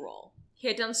first big role. He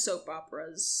had done soap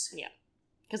operas. Yeah.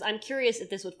 Because I'm curious if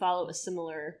this would follow a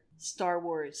similar Star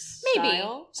Wars maybe.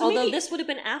 style. So although maybe, this would have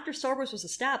been after Star Wars was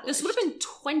established. This would have been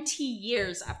 20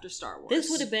 years after Star Wars. This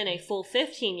would have been a full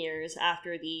 15 years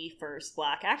after the first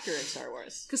black actor in Star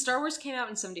Wars. Because Star Wars came out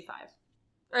in 75.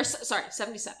 Or, sorry,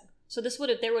 77. So there would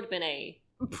have been a...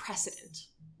 precedent,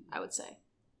 I would say.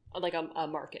 Like a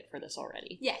market for this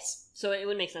already. Yes. So it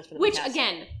would make sense for them. Which,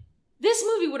 again, this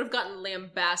movie would have gotten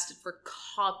lambasted for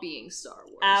copying Star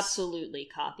Wars. Absolutely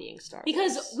copying Star Wars.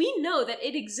 Because we know that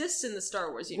it exists in the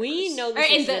Star Wars universe. We know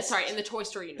this exists. In the Toy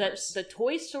Story universe. The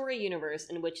Toy Story universe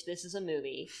in which this is a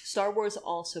movie, Star Wars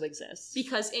also exists.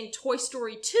 Because in Toy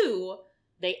Story 2...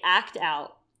 they act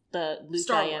out the Luke,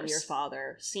 Star I am Wars. your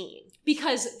father scene.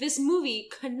 Because this movie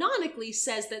canonically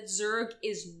says that Zurg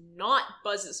is not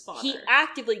Buzz's father. He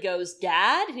actively goes,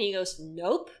 Dad? And he goes,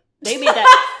 nope. They made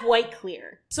that quite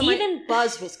clear. So even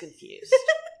Buzz was confused.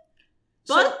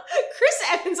 But Chris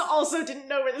Evans also didn't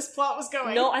know where this plot was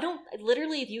going. No, I don't.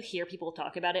 Literally, if you hear people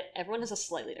talk about it, everyone has a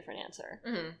slightly different answer.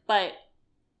 Mm-hmm. But,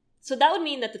 so that would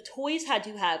mean that the toys had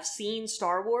to have seen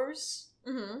Star Wars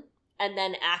Mm-hmm. and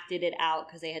then acted it out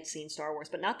because they had seen Star Wars,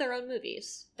 but not their own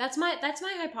movies. That's my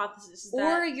hypothesis. Is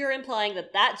Or that... you're implying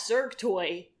that Zurg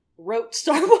toy wrote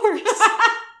Star Wars.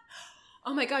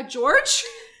 Oh my god, George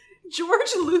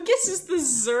Lucas is the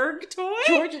Zurg toy?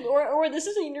 Or this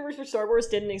is a universe where Star Wars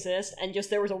didn't exist, and just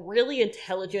there was a really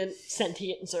intelligent,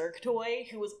 sentient Zurg toy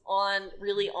who was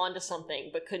really onto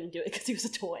something, but couldn't do it because he was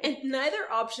a toy. And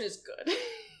neither option is good.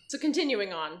 So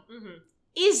continuing on. Mm-hmm.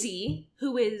 Izzy,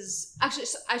 who is... Actually,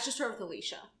 I should start with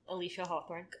Alicia. Alicia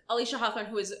Hawthorne. Alicia Hawthorne,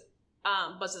 who is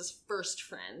Buzz's first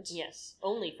friend. Yes,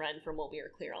 only friend from what we are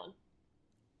clear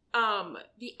on.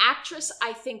 The actress,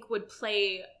 I think, would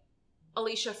play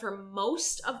Alicia for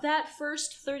most of that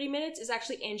first 30 minutes is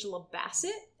actually Angela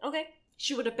Bassett. Okay.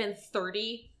 She would have been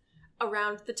 30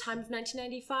 around the time of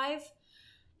 1995.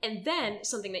 And then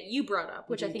something that you brought up,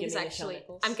 which I think is actually...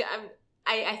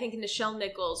 I think Nichelle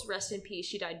Nichols, rest in peace,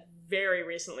 she died very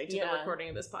recently to the recording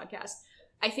of this podcast.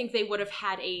 I think they would have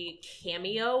had a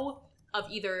cameo of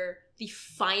either the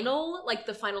final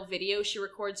video she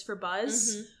records for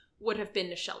Buzz would have been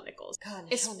Nichelle Nichols. God,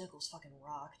 Nichelle Nichols fucking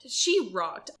rocked. She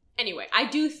rocked. Anyway, I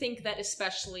do think that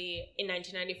especially in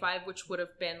 1995, which would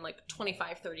have been like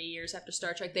 25, 30 years after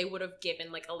Star Trek, they would have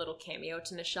given like a little cameo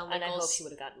to Nichelle Nichols. And I hope she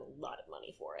would have gotten a lot of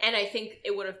money for it. And I think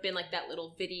it would have been like that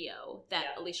little video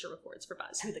that Alicia records for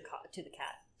Buzz. To the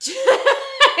cat.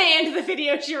 And the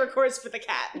video she records for the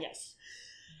cat. Yes.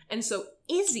 And so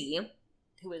Izzy,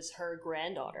 who is her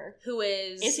granddaughter,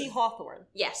 Izzy Hawthorne.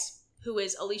 Yes, who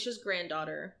is Alicia's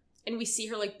granddaughter, and we see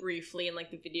her like briefly in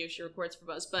like the video she records for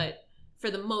Buzz, but for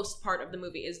the most part of the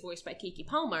movie is voiced by Keke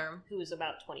Palmer, who is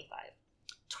about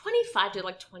 25 to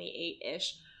like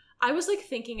 28-ish. I was like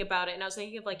thinking about it, and I was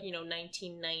thinking of like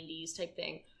 1990s type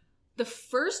thing. The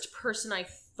first person I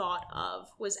thought of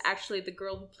was actually the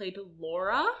girl who played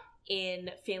Laura in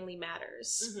Family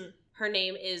Matters. Mm-hmm. Her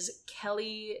name is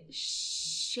Kelly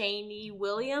Shaney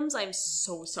Williams. I'm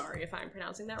so sorry if I'm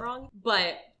pronouncing that wrong.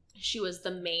 But she was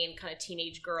the main kind of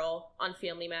teenage girl on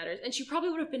Family Matters. And she probably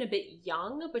would have been a bit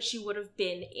young, but she would have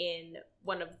been in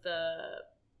one of the,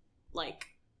 like,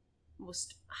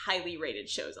 most highly rated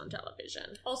shows on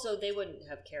television. Also, they wouldn't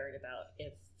have cared about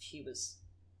if she was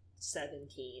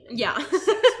 17 and yeah.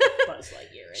 Buzz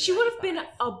Lightyear. She would have been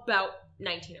about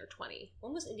 19 or 20.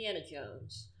 When was Indiana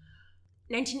Jones?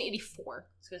 1984.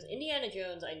 Because Indiana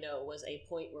Jones, I know, was a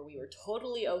point where we were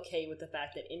totally okay with the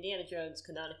fact that Indiana Jones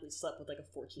canonically slept with like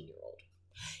a 14-year-old.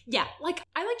 Yeah, like,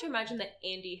 I like to imagine that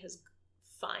Andy has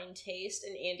fine taste,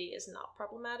 and Andy is not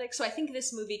problematic. So I think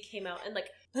this movie came out, and like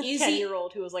A Izzy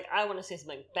 10-year-old who was like, I want to say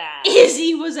something bad.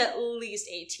 Izzy was at least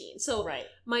 18. So Right.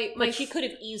 my she could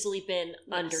have easily been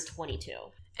under 22.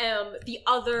 The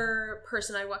other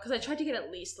person I watched, because I tried to get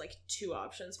at least like 2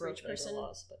 options for each Broke person.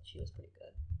 laws, but she was pretty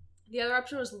good. The other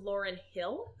option was Lauryn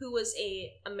Hill, who was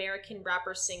a American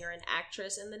rapper, singer, and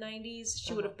actress in the 90s.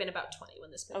 She would have been about 20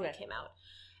 when this movie came out.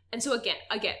 And so again,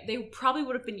 they probably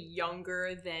would have been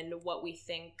younger than what we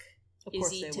think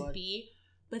Izzy to be.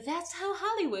 But that's how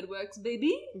Hollywood works,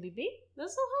 baby.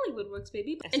 That's how Hollywood works,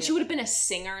 baby. And she would have been a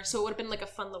singer, so it would have been like a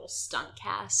fun little stunt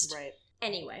cast. Right.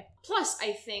 Anyway. Plus,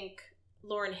 I think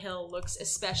Lauryn Hill looks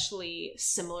especially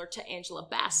similar to Angela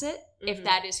Bassett, if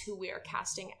that is who we are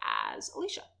casting as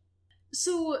Alicia.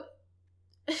 So...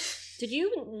 Did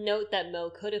you note that Mo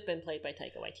could have been played by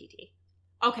Taika Waititi?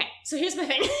 Okay, so here's my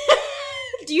thing.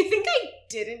 Do you think I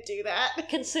didn't do that?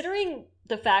 Considering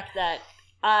the fact that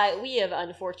we have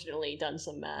unfortunately done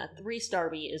some math, Rhys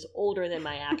Darby is older than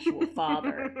my actual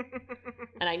father.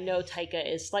 And I know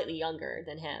Taika is slightly younger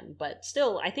than him, but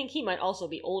still, I think he might also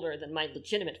be older than my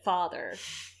legitimate father.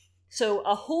 So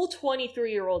a whole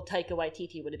 23-year-old Taika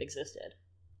Waititi would have existed.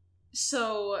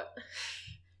 So,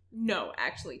 no,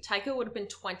 actually. Taika would have been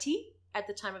 20 at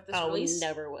the time of this release.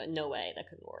 Never would. No way. That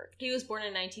couldn't work. He was born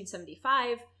in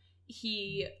 1975.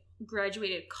 He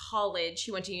graduated college.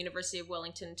 He went to University of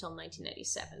Wellington until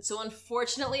 1997. So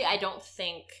unfortunately, I don't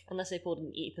think... Unless they pulled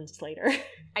an Ethan Slater.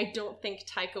 I don't think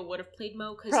Taika would have played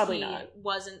Mo because he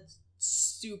wasn't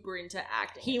super into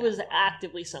acting. He was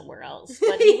actively somewhere else,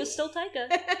 but he was still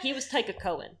Taika. He was Taika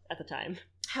Cohen at the time.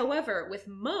 However, with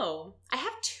Mo, I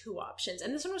have 2 options,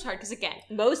 and this one was hard because again,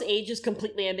 Mo's age is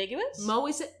completely ambiguous.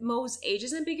 Mo's age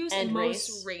is ambiguous, and race.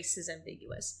 Mo's race is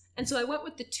ambiguous, and so I went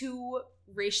with the 2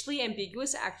 racially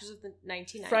ambiguous actors of the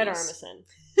 1990s. Fred Armisen.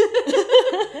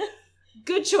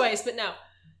 Good choice, but no.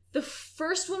 The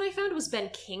first one I found was Ben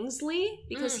Kingsley,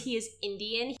 because he is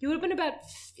Indian. He would have been about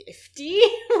 50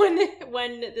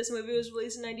 when this movie was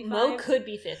released in 95. Mo could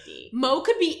be 50. Mo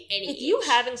could be any If age. you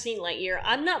haven't seen Lightyear,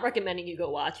 I'm not recommending you go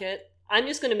watch it. I'm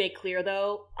just going to make clear,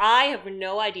 though, I have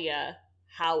no idea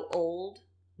how old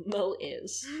Mo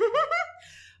is.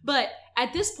 But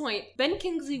at this point, Ben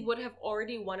Kingsley would have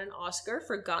already won an Oscar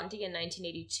for Gandhi in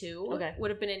 1982. Okay.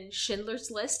 Would have been in Schindler's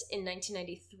List in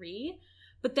 1993.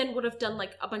 But then would have done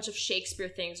like a bunch of Shakespeare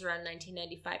things around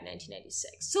 1995,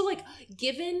 1996. So like,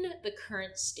 given the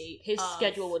current state, His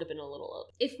schedule would have been a little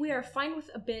up. If we are fine with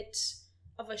a bit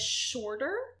of a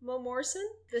shorter Mo Morrison,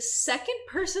 the second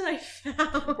person I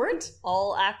found... Weren't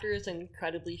all actors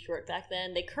incredibly short back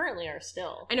then? They currently are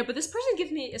still. I know, but this person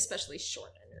gives me especially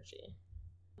short energy.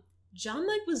 John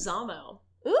Leguizamo.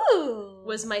 Ooh!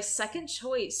 Was my second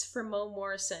choice for Mo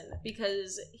Morrison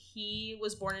because he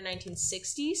was born in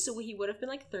 1960, so he would have been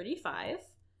like 35.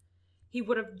 He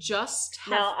would have just...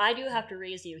 Now, I do have to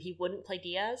raise you. He wouldn't play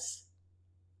Diaz?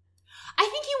 I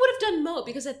think he would have done Mo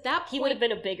because at that point... He would have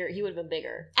been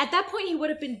bigger. At that point, he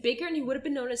would have been bigger and he would have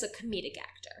been known as a comedic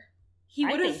actor. He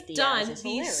would have done the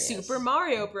hilarious. Super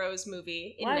Mario Bros.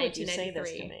 Movie in 1993. Why would you say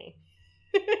this to me?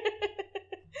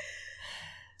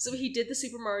 So he did the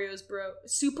Super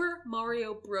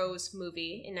Mario Bros.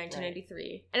 Movie in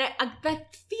 1993. Right. And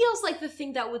that feels like the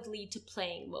thing that would lead to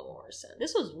playing Mo Morrison.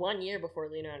 This was 1 year before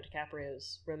Leonardo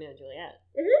DiCaprio's Romeo and Juliet.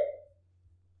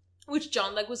 Mm-hmm. Which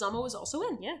John Leguizamo was also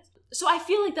in. Yeah. So I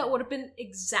feel like that would have been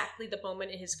exactly the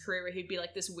moment in his career where he'd be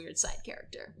like this weird side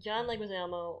character. John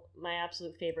Leguizamo, my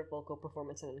absolute favorite vocal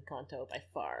performance in Encanto by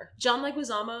far. John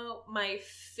Leguizamo, my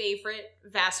favorite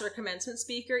Vassar commencement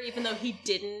speaker, even though he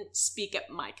didn't speak at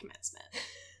my commencement.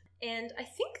 And I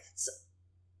think it's...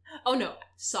 Oh no,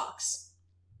 Socks.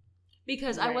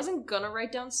 Because I wasn't gonna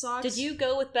write down Socks. Did you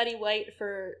go with Betty White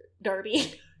for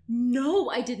Darby? No,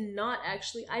 I did not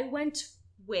actually. I went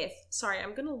with... Sorry,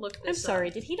 I'm gonna look this up. I'm sorry,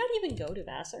 did he not even go to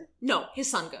Vassar? No, his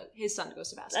son goes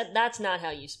to Vassar. That's not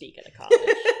how you speak at a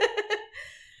college.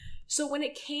 So when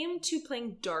it came to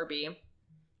playing Darby,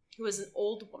 who was an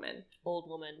old woman.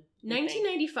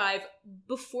 1995,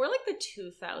 before like the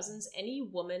 2000s, any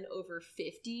woman over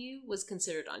 50 was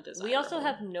considered undesirable. We also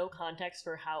have no context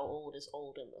for how old is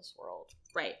old in this world.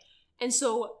 Right. And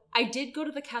so I did go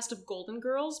to the cast of Golden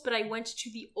Girls, but I went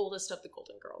to the oldest of the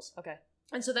Golden Girls. Okay.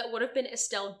 And so that would have been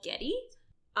Estelle Getty,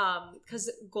 because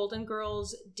Golden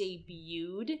Girls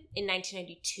debuted in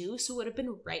 1992, so it would have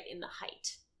been right in the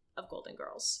height of Golden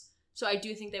Girls. So I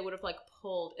do think they would have like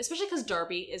pulled, especially because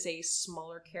Darby is a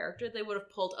smaller character, they would have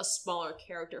pulled a smaller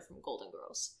character from Golden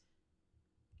Girls.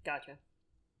 Gotcha.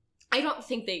 I don't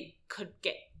think they could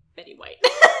get Betty White,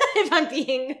 if I'm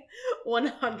being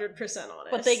 100%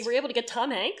 honest. But they were able to get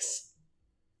Tom Hanks?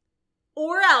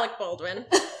 or Alec Baldwin.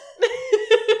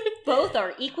 Both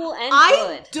are equal and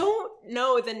I good. don't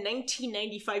know the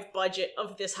 1995 budget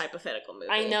of this hypothetical movie.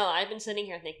 I know. I've been sitting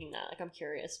here thinking that. Like, I'm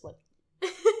curious. What?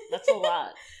 That's a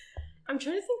lot. I'm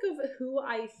trying to think of who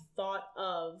I thought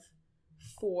of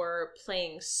for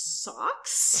playing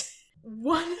Socks.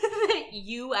 One that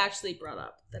you actually brought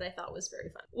up that I thought was very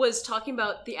fun was talking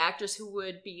about the actors who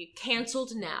would be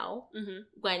canceled now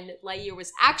when Lightyear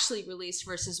was actually released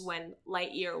versus when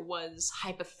Lightyear was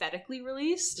hypothetically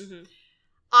released.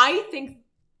 I think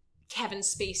Kevin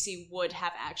Spacey would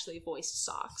have actually voiced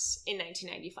Socks in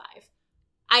 1995.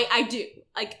 I do.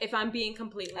 Like, if I'm being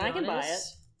completely honest. I can buy it.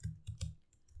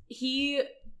 He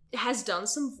has done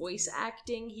some voice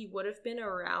acting. He would have been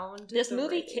around. This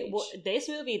movie,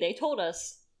 they told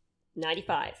us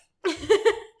 95.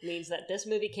 Means that this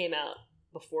movie came out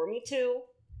before Me Too.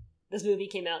 This movie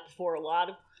came out before a lot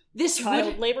of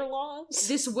child labor laws.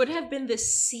 This would have been the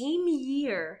same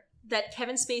year that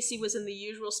Kevin Spacey was in The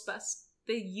Usual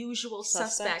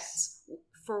Suspects,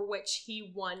 for which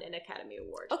he won an Academy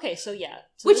Award. Okay, so yeah.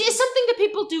 Which is something that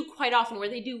people do quite often, where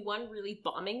they do one really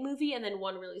bombing movie and then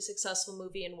one really successful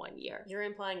movie in 1 year. You're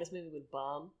implying this movie would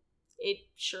bomb? It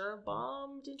sure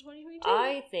bombed in 2022.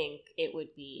 I think it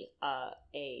would be a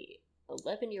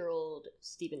 11-year-old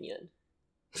Steven Yeun.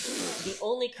 The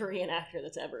only Korean actor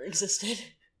that's ever existed.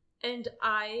 And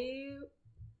I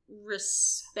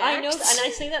respect. I know, and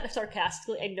I say that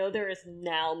sarcastically. I know there is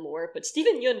now more, but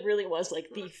Steven Yeun really was like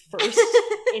the first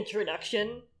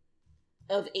introduction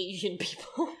of Asian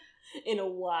people in a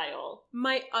while.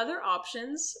 My other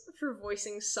options for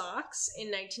voicing Socks in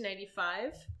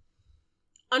 1995.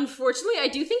 Unfortunately, I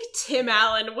do think Tim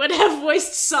Allen would have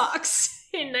voiced Socks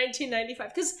in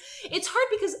 1995 because it's hard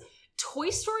because Toy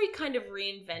Story kind of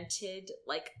reinvented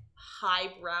like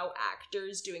highbrow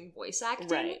actors doing voice acting.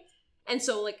 Right. And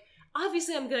so, like,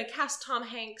 obviously I'm going to cast Tom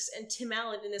Hanks and Tim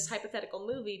Allen in this hypothetical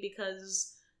movie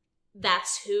because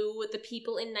that's who the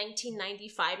people in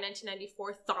 1995,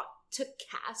 1994 thought to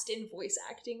cast in voice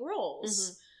acting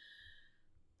roles.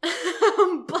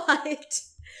 But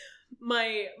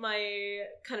my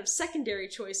kind of secondary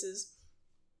choices,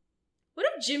 what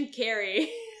if Jim Carrey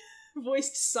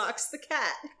voiced Socks the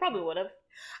cat? Probably would have.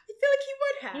 I feel like he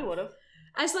would have. He would have.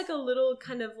 As like a little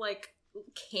kind of like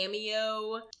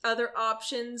cameo. Other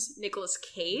options, Nicolas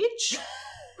Cage.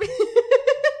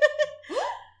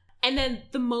 And then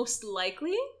the most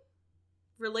likely,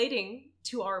 relating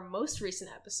to our most recent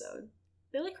episode,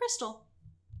 Billy Crystal.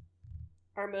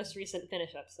 Our most recent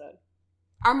finished episode.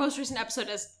 Our most recent episode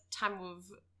as time of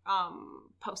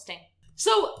posting.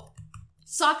 So,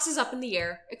 Socks is up in the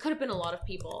air. It could have been a lot of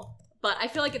people. But I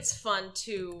feel like it's fun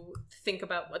to think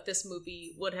about what this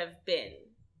movie would have been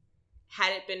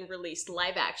had it been released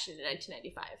live action in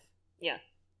 1995. Yeah.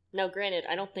 Now, granted,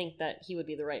 I don't think that he would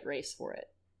be the right race for it.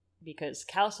 Because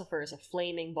Calcifer is a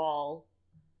flaming ball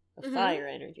of fire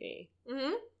energy.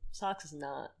 Socks is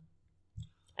not.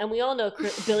 And we all know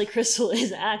Billy Crystal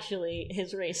is actually,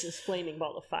 his race is flaming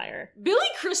ball of fire. Billy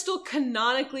Crystal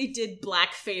canonically did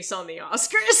blackface on the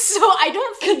Oscars, so I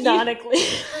don't think Canonically.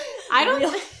 I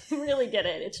don't really get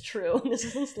it. It's true. This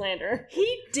isn't slander.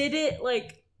 He did it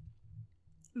like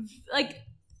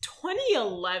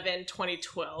 2011,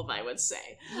 2012, I would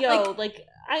say. Yo,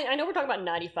 I know we're talking about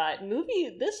 95.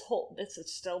 Movie, this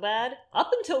is still bad.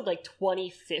 Up until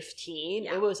 2015,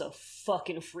 It was a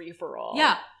fucking free-for-all.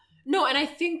 Yeah. No, and I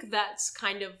think that's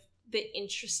kind of the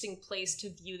interesting place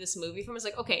to view this movie from. Is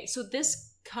like, okay, so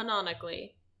this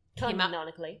canonically. They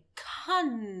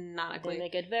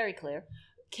make it very clear.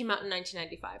 Came out in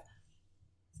 1995.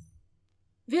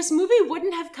 This movie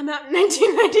wouldn't have come out in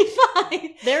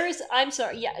 1995. I'm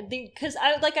sorry, yeah, because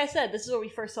like I said, this is what we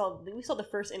saw the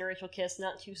first interracial kiss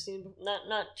not too soon,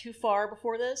 not too far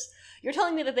before this. You're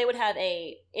telling me that they would have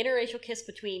a interracial kiss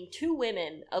between two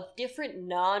women of different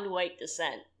non-white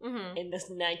descent in this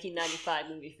 1995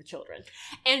 movie for children.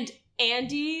 And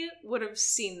Andy would have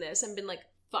seen this and been like,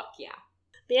 fuck yeah.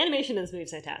 The animation in this movie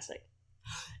is fantastic.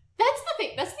 That's the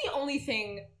thing. That's the only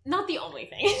thing. Not the only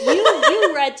thing.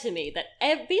 You read to me that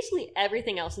basically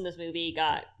everything else in this movie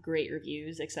got great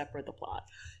reviews except for the plot.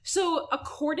 So,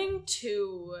 according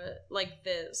to,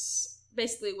 this,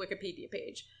 basically Wikipedia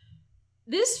page,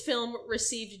 this film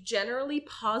received generally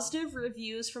positive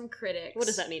reviews from critics. What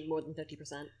does that mean, more than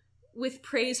 50%? With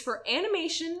praise for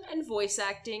animation and voice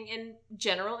acting and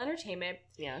general entertainment.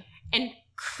 Yeah. And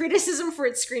criticism for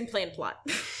its screenplay and plot.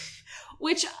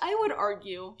 Which I would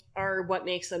argue are what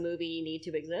makes a movie need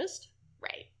to exist.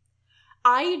 Right.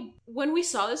 When we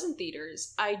saw this in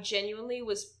theaters, I genuinely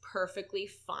was perfectly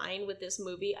fine with this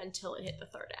movie until it hit the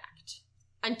third act.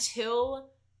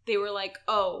 Until they were like,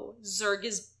 oh, Zurg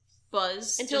is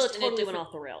Buzz. Until it just in a totally went different-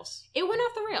 off the rails. It went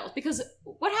off the rails, because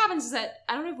what happens is that,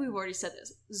 I don't know if we've already said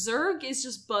this, Zurg is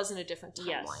just Buzz in a different timeline.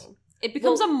 Yes. It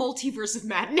becomes a multiverse of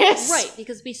madness. Right,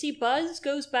 because we see Buzz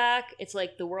goes back, it's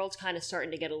like the world's kind of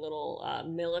starting to get a little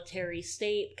military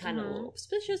state, kind of a little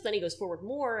suspicious, then he goes forward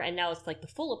more, and now it's like the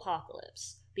full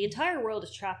apocalypse. The entire world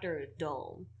is trapped in a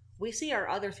dome. We see our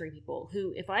other three people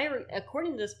who,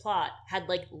 according to this plot, had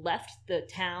like left the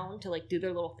town to like do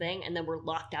their little thing, and then were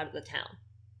locked out of the town.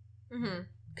 Mm-hmm.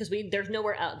 Because there's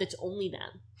nowhere out, it's only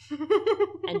them.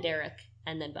 And Derek,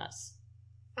 and then Buzz.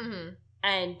 Mm-hmm.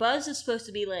 And Buzz is supposed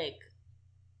to be like,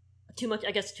 too much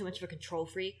of a control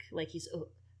freak. Like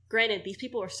granted, these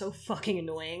people are so fucking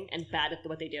annoying and bad at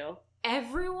what they do.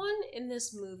 Everyone in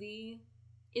this movie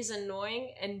is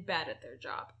annoying and bad at their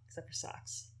job. Except for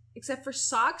Socks. Except for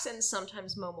Socks and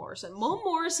sometimes Mo Morrison. Mo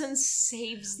Morrison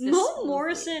saves this Mo movie.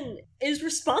 Morrison is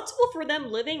responsible for them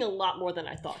living a lot more than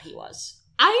I thought he was.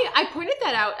 I pointed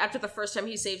that out after the first time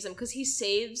he saves them, because he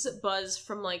saves Buzz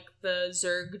from, like, the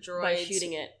Zurg droids. By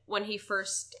shooting it. When he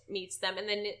first meets them. And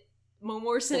then Mo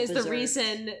Morrison is the Zurg.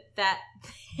 reason that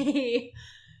they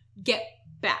get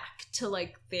back to,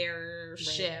 like, their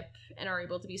ship and are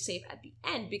able to be safe at the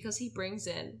end, because he brings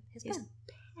in his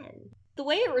pen. The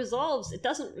way it resolves, it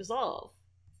doesn't resolve.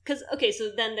 Because, okay,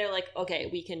 so then they're like, okay,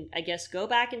 we can, I guess, go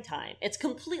back in time. It's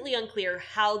completely unclear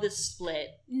how this split.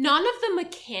 None of the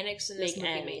mechanics in this Make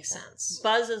movie any make sense.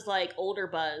 Buzz is like, older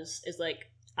Buzz is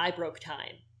like, I broke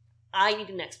time. I need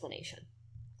an explanation.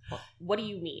 What do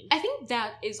you mean? I think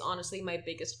that is honestly my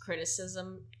biggest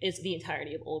criticism Is the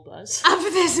entirety of old Buzz. of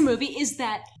this movie, is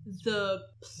that the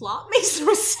plot makes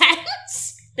no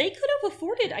sense. They could have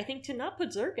afforded, I think, to not put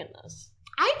Zurg in this.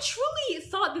 I truly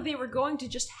thought that they were going to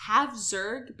just have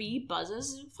Zurg be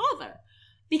Buzz's father.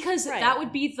 Because that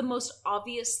would be the most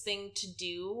obvious thing to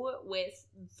do with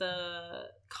the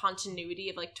continuity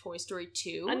of, like, Toy Story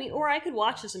 2. I mean, or I could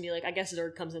watch this and be like, I guess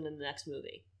Zurg comes in the next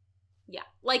movie. Yeah.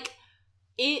 Like,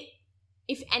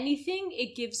 if anything,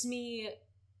 it gives me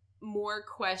more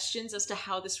questions as to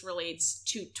how this relates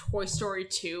to Toy Story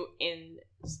 2 in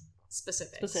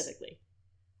specifically.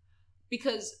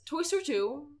 Because Toy Story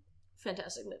 2,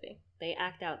 fantastic movie. They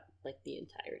act out, like, the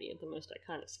entirety of the most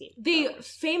iconic scene. They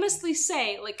famously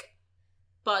say, like,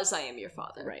 Buzz, I am your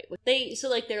father. Right.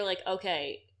 They're like,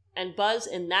 okay, and Buzz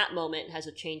in that moment has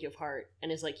a change of heart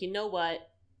and is like, you know what?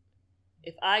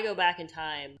 If I go back in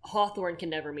time, Hawthorne can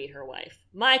never meet her wife.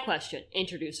 My question,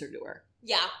 introduce her to her.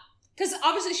 Yeah. Because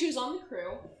obviously she was on the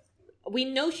crew. We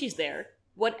know she's there.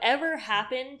 Whatever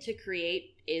happened to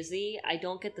create Izzy, I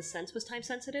don't get the sense was time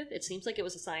sensitive. It seems like it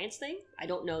was a science thing. I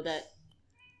don't know that.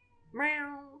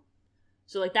 Meow.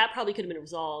 So, like, that probably could have been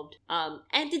resolved.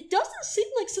 And it doesn't seem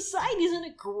like society's in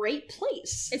a great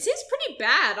place. It seems pretty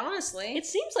bad, honestly. It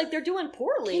seems like they're doing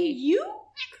poorly. Can you?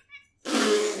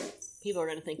 People are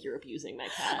going to think you're abusing my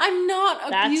cat. I'm not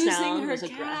abusing that sound her was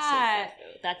cat.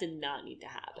 aggressive. That did not need to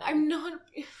happen. I'm not.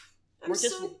 I'm We're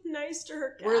just- so nice to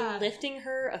her cat. We're lifting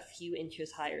her a few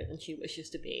inches higher than she wishes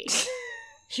to be.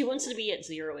 She wants to be at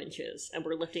 0 inches, and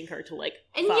we're lifting her to, like,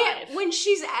 5. And yet, when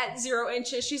she's at 0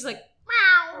 inches, she's like,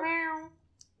 meow, meow,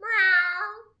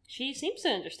 meow. She seems to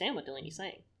understand what Delaney's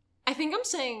saying. I think I'm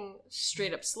saying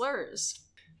straight up slurs.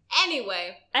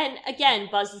 Anyway. And again,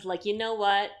 Buzz is like, you know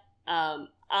what?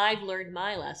 I've learned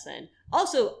my lesson.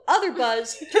 Also, other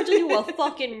Buzz turns into a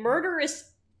fucking murderous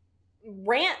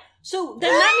rant. So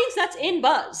then that means that's in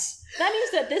Buzz. That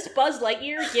means that this Buzz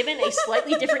Lightyear, given a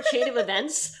slightly different chain of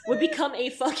events, would become a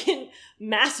fucking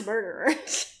mass murderer.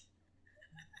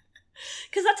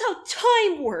 Because that's how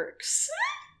time works.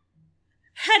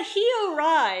 Had he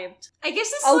arrived I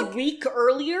guess this a is like, week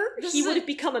earlier, this he is would a- have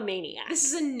become a maniac. this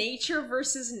is a nature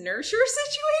versus nurture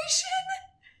situation?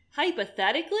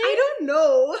 Hypothetically? I don't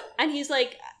know. And he's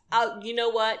like, you know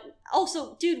what?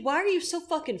 Also, dude, why are you so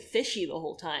fucking fishy the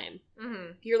whole time?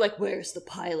 Mm-hmm. You're like, where's the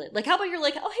pilot? Like, how about you're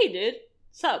like, oh, hey, dude.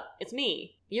 What's up? It's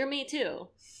me. You're me, too.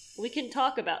 We can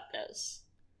talk about this.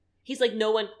 He's like,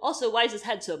 no one... Also, why is his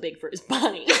head so big for his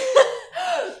body?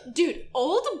 Dude,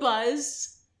 old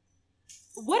Buzz,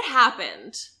 what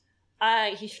happened?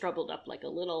 He shriveled up like a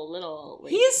little...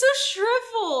 He is so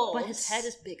shriveled. But his head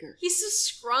is bigger. He's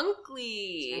so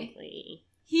scrunkly. Frankly.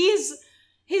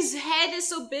 His head is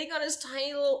so big on his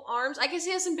tiny little arms. I guess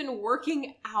he hasn't been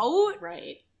working out.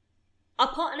 Right.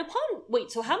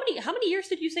 Wait, so how many years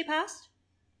did you say passed?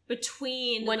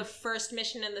 Between the first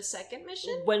mission and the second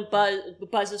mission? When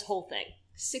Buzz's whole thing.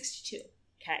 62.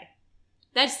 Okay.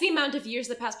 That's the amount of years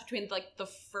that passed between, like, the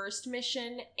first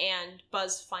mission and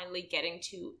Buzz finally getting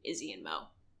to Izzy and Mo.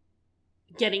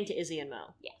 Getting to Izzy and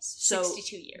Mo. Yes. So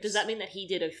 62 years. Does that mean that he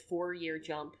did a 4-year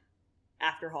jump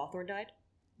after Hawthorne died?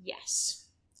 Yes.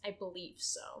 I believe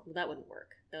so. Well, that wouldn't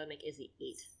work. That would make Izzy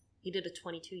 8. He did a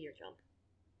 22-year jump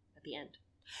at the end.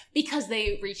 Because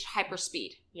they reached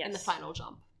hyperspeed Yes. in the final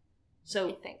jump, So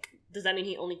I think. does that mean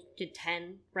he only did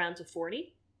 10 rounds of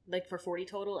 40? Like for 40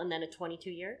 total and then a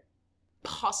 22-year?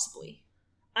 Possibly.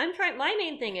 My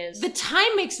main thing is... The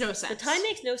time makes no sense. The time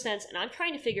makes no sense, and I'm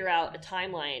trying to figure out a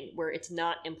timeline where it's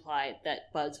not implied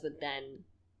that Buzz would then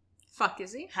Fuck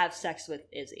Izzy? have sex with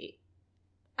Izzy.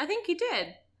 I think he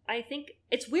did. I think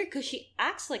it's weird because she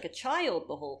acts like a child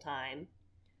the whole time,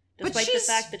 But despite the she's-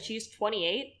 fact that she's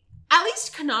 28. At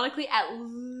least canonically, at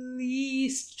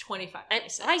least 25. And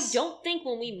 26. I don't think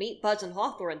when we meet Buzz and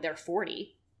Hawthorne, they're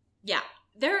 40. Yeah.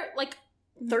 They're like,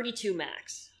 32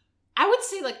 max. I would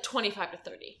say like 25 to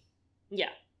 30. Yeah.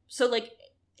 So, like,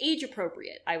 age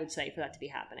appropriate, I would say, for that to be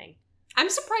happening. I'm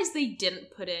surprised they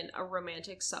didn't put in a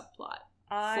romantic subplot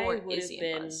I for would Izzy have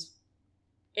and been... Buzz.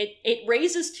 It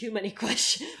raises too many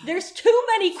questions. There's too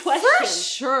many questions. For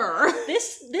sure.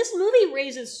 This movie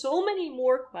raises so many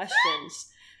more questions.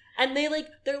 And they're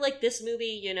like, this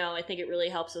movie, you know, I think it really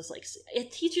helps us, like,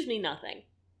 it teaches me nothing.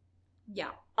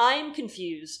 Yeah. I'm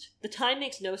confused. The time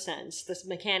makes no sense. The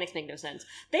mechanics make no sense.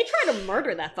 They try to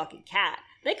murder that fucking cat.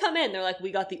 They come in, they're like,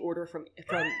 we got the order from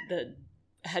the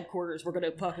headquarters. We're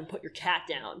gonna fucking put your cat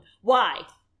down. Why?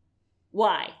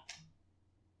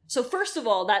 So first of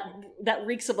all, that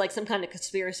reeks of like some kind of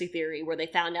conspiracy theory where they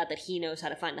found out that he knows how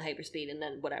to find the hyperspeed and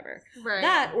then whatever. Right.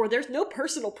 That, or there's no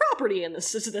personal property in this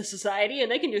society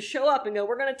and they can just show up and go,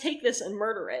 we're gonna take this and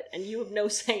murder it, and you have no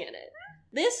say in it.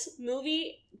 This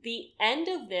movie, the end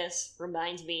of this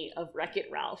reminds me of Wreck-It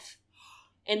Ralph.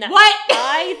 And that What?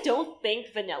 I don't think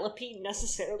Vanellope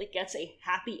necessarily gets a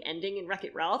happy ending in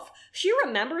Wreck-It Ralph. She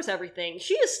remembers everything.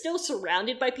 She is still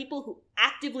surrounded by people who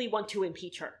actively want to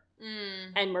impeach her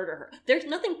and murder her. There's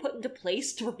nothing put into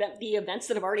place to prevent the events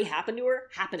that have already happened to her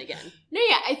happen again. No,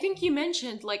 yeah, I think you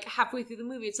mentioned, like, halfway through the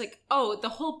movie, it's like, oh, the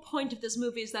whole point of this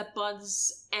movie is that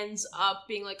Buzz ends up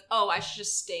being like, oh, I should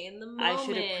just stay in the moment. I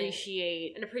should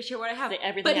appreciate what I have.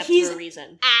 everything But happens he's for a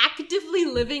reason. actively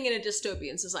living in a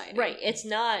dystopian society. Right, it's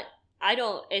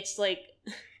like,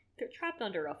 they're trapped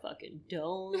under a fucking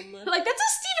dome. Like, that's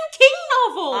a Stephen King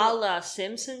novel! A la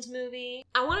Simpsons movie.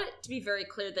 I want it to be very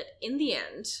clear that in the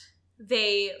end,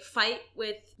 they fight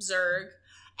with Zurg.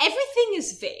 Everything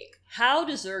is vague. How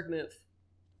does Zurg move?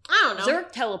 I don't know.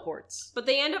 Zurg teleports. But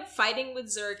they end up fighting with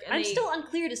Zurg, and I'm still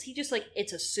unclear, does he just, like,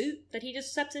 it's a suit that he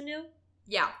just steps into?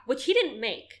 Yeah. Which he didn't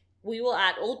make. We will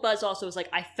add, Old Buzz also was like,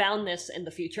 I found this in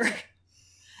the future.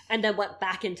 And then went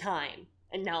back in time.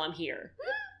 And now I'm here.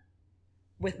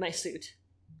 With my suit.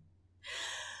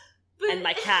 But And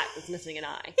my cat is missing an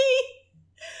eye.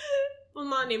 well,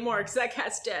 not anymore, because that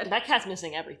cat's dead. That cat's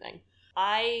missing everything.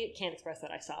 I can't express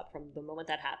that I sobbed from the moment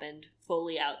that happened,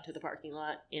 fully out to the parking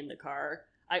lot, in the car.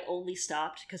 I only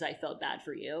stopped because I felt bad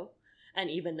for you. And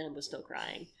even then was still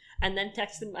crying. And then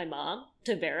texted my mom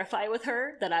to verify with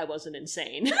her that I wasn't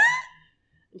insane.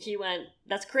 And she went,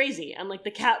 that's crazy. I'm like, the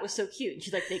cat was so cute. And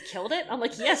she's like, they killed it? I'm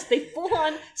like, yes, they full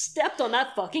on stepped on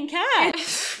that fucking cat.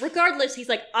 Regardless, he's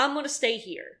like, I'm gonna stay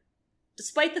here.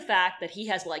 Despite the fact that he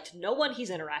has liked no one he's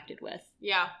interacted with.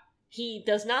 Yeah. He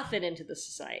does not fit into the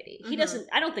society. He Mhm. doesn't,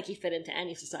 I don't think he fit into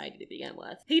any society to begin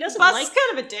with. He doesn't Buzz like, is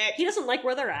kind of a dick. he doesn't like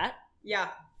where they're at. Yeah.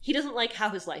 He doesn't like how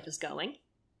his life is going.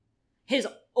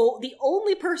 The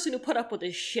only person who put up with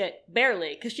his shit,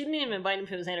 barely, because she didn't even invite him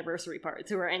to her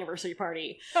anniversary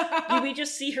party. We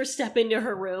just see her step into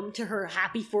her room to her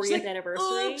happy 40th like,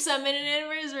 anniversary. Oops, I'm in an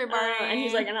anniversary party. And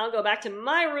he's like, and I'll go back to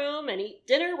my room and eat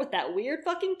dinner with that weird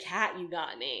fucking cat you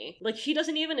got me. Like, she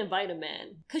doesn't even invite him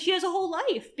in. Because she has a whole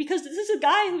life. Because this is a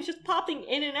guy who's just popping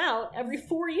in and out every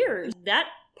 4 years. That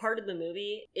part of the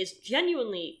movie is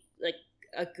genuinely, like,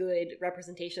 a good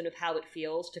representation of how it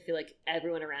feels to feel like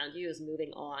everyone around you is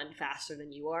moving on faster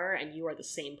than you are, and you are the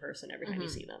same person every time you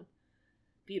see them.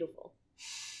 Beautiful.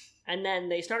 And then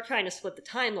they start trying to split the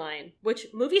timeline, which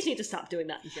movies need to stop doing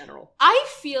that in general. I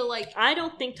feel like I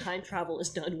don't think time travel is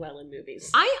done well in movies.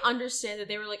 I understand that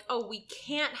they were like, oh, we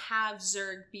can't have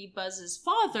Zurg be Buzz's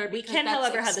father. We because can, that's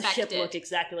however, have the ship expected. look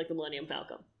exactly like the Millennium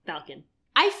Falcon.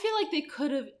 I feel like they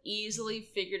could have easily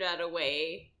figured out a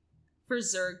way for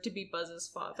Zurg to be Buzz's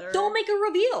father. Don't make a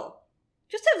reveal.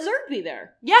 Just have Zurg be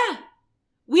there. Yeah.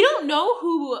 We don't know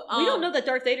who... we don't know that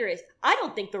Darth Vader is. I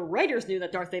don't think the writers knew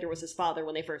that Darth Vader was his father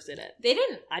when they first did it. They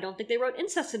didn't. I don't think they wrote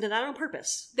incest into that on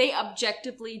purpose. They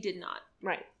objectively did not.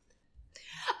 Right.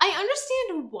 I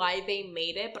understand why they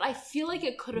made it, but I feel like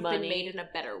it could have been Money. made in a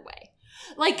better way.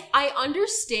 Like, I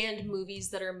understand movies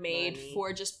that are made Money.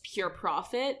 for just pure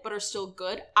profit, but are still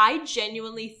good. I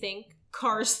genuinely think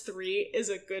Cars 3 is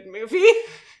a good movie.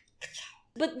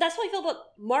 But that's how I feel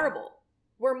about Marvel.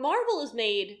 Where Marvel is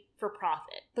made for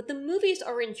profit, but the movies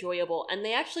are enjoyable, and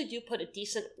they actually do put a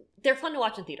decent... They're fun to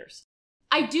watch in theaters.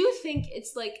 I do think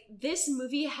it's like, this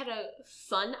movie had a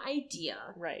fun idea.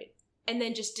 Right. And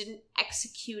then just didn't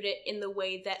execute it in the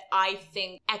way that I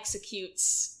think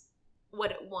executes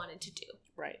what it wanted to do.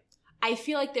 Right. I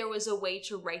feel like there was a way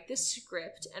to write this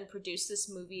script and produce this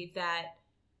movie that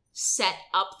set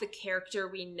up the character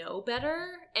we know better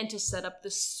and to set up the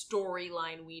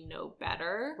storyline we know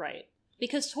better. Right.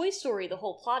 Because Toy Story, the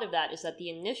whole plot of that is that the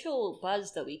initial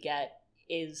buzz that we get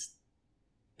is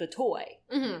the toy.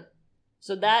 Mm-hmm.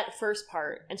 So that first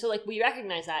part, and so like we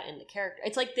recognize that in the character.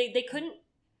 It's like they couldn't...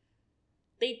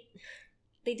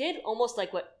 They did almost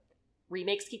like what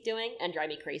remakes keep doing and drive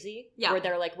me crazy. Yeah. Where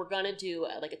they're like, we're gonna do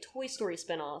like a Toy Story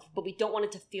spinoff, but we don't want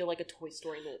it to feel like a Toy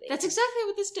Story movie. That's exactly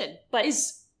what this did. But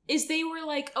is they were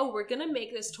like, oh, we're gonna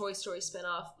make this Toy Story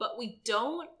spinoff, but we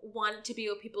don't want it to be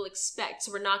what people expect,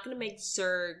 so we're not gonna make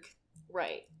Zurg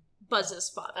right.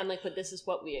 Buzz's father. I'm like, but this is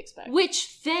what we expect.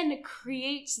 Which then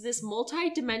creates this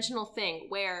multi-dimensional thing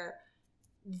where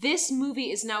this movie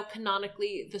is now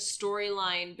canonically the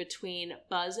storyline between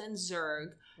Buzz and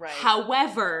Zurg. Right.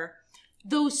 However,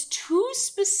 those two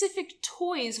specific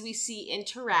toys we see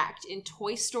interact in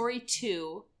Toy Story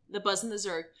 2, the Buzz and the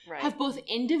Zurg, right. have both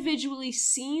individually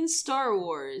seen Star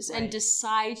Wars right. and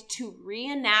decide to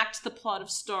reenact the plot of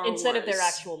Star Wars. Instead of their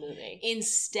actual movie.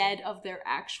 Instead of their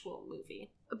actual movie.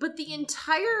 But the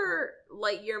entire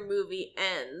Lightyear movie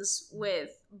ends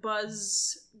with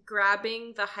Buzz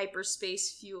grabbing the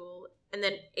hyperspace fuel and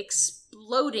then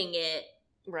exploding it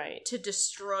right. to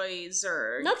destroy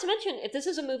Zurg. Not to mention, if this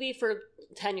is a movie for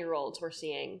 10-year-olds we're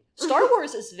seeing, Star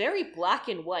Wars is very black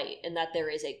and white in that there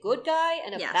is a good guy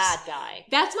and a bad guy.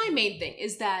 That's my main thing,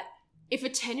 is that if a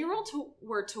 10-year-old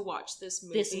were to watch this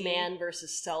movie... This man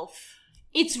versus self.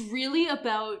 It's really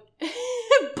about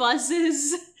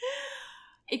Buzz's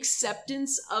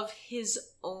acceptance of his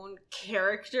own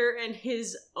character and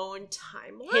his own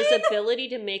timeline. His ability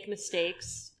to make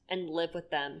mistakes and live with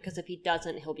them, because if he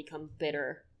doesn't, he'll become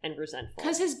bitter and resentful.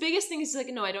 Because his biggest thing is like,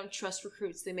 no, I don't trust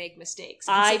recruits. They make mistakes.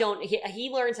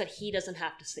 He learns that he doesn't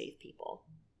have to save people.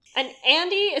 And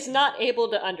Andy is not able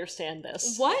to understand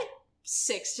this. What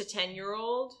 6 to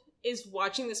 10-year-old is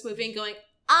watching this movie and going,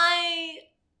 I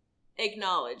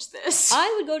acknowledge this?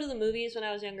 I would go to the movies when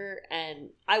I was younger, and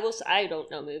I don't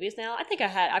know movies now.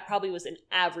 I probably was an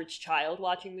average child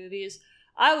watching movies.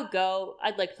 I would go,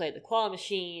 I'd like play the claw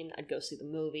machine, I'd go see the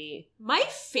movie. My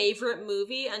favorite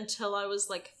movie until I was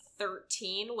like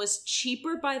 13 was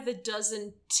Cheaper by the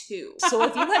Dozen 2. So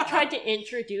if you had tried to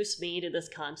introduce me to this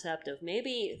concept of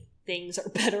maybe things are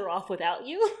better off without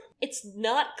you, it's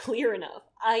not clear enough.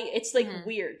 It's like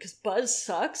weird, because Buzz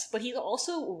sucks, but he's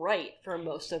also right for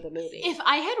most of the movie. If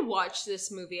I had watched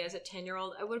this movie as a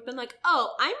 10-year-old, I would have been like,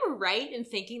 oh, I'm right in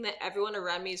thinking that everyone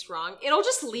around me is wrong. It'll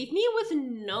just leave me with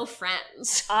no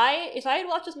friends. If I had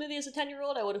watched this movie as a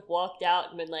 10-year-old, I would have walked out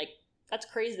and been like, that's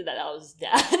crazy that was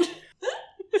dad.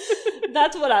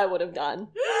 That's what I would have done.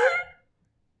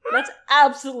 That's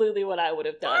absolutely what I would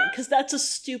have done, because that's a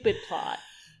stupid plot.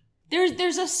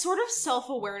 There's a sort of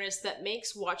self-awareness that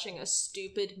makes watching a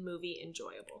stupid movie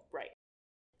enjoyable. Right.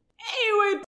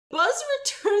 Anyway, Buzz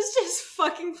returns to his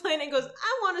fucking plane and goes,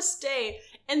 I want to stay.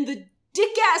 And the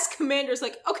dick-ass commander's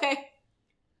like, okay.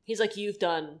 He's like, you've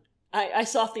done... I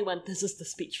softly went, this is the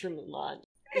speech from Mulan.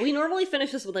 We normally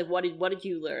finish this with like, what did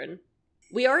you learn?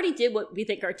 We already did what we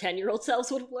think our 10-year-old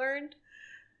selves would have learned.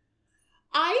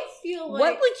 I feel like...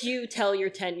 What would you tell your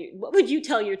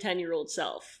 10-year-old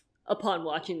self upon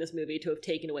watching this movie to have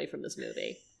taken away from this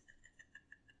movie?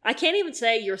 I can't even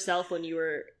say yourself when you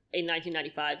were in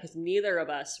 1995, because neither of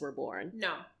us were born.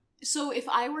 No. So if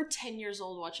I were 10 years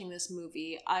old watching this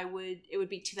movie, it would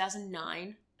be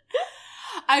 2009.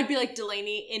 I would be like,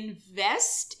 Delaney,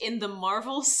 invest in the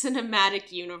Marvel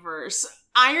Cinematic Universe.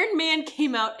 Iron Man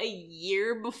came out a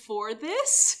year before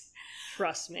this.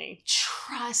 Trust me.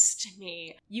 Trust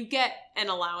me. You get an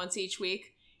allowance each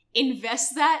week.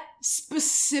 Invest that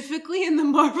specifically in the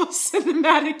Marvel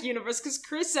Cinematic Universe, because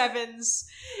Chris Evans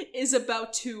is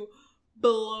about to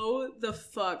blow the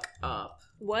fuck up.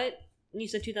 What? You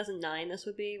said 2009 this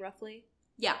would be, roughly?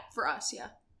 Yeah, for us, yeah.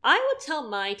 I would tell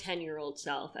my 10-year-old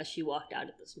self as she walked out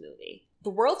of this movie, the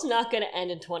world's not going to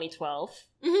end in 2012,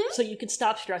 so you can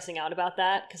stop stressing out about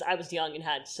that, because I was young and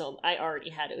I already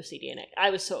had OCD in it.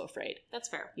 I was so afraid. That's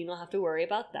fair. You don't have to worry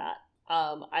about that.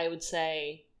 I would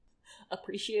say,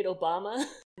 appreciate Obama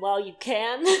while you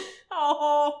can.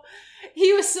 Oh,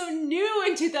 he was so new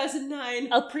in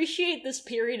 2009. Appreciate this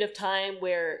period of time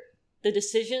where the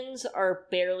decisions are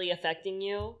barely affecting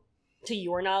you, to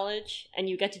your knowledge, and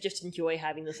you get to just enjoy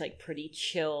having this, like, pretty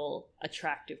chill,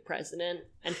 attractive president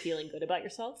and feeling good about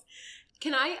yourself.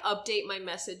 Can I update my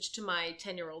message to my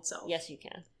 10-year-old self? Yes, you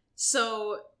can.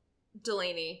 So,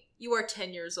 Delaney, you are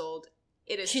 10 years old.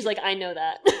 It is. She's like, I know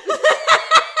that.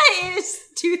 It is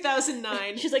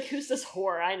 2009. She's like, who's this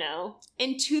whore? I know.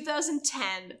 In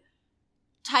 2010,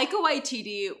 Taika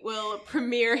Waititi will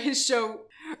premiere his show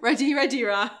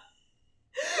Radira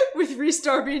with Rhys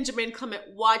Darby and Jermaine Clement.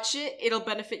 Watch it. It'll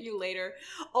benefit you later.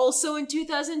 Also in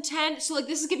 2010, so like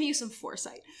this is giving you some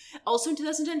foresight. Also in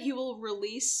 2010, he will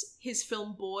release his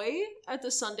film Boy at the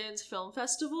Sundance Film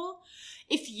Festival.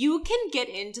 If you can get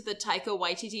into the Taika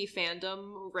Waititi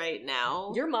fandom right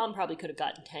now... Your mom probably could have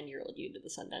gotten 10-year-old you to the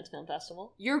Sundance Film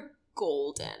Festival. You're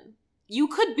golden. You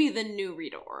could be the new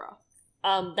Rita Ora.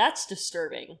 That's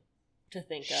disturbing to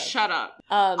think of. Shut up.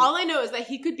 All I know is that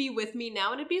he could be with me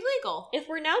now and it'd be legal. If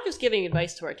we're now just giving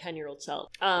advice to our 10-year-old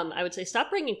self, I would say stop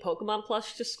bringing Pokemon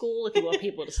plush to school if you want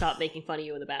people to stop making fun of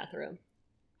you in the bathroom.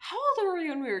 How old were we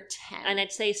when we were 10? And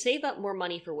I'd say save up more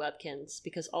money for Webkins,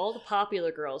 because all the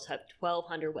popular girls have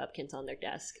 1,200 Webkins on their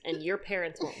desk, and your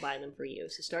parents won't buy them for you,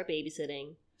 so start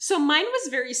babysitting. So mine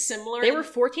was very similar. They were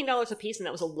 $14 a piece, and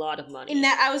that was a lot of money. In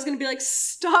that I was going to be like,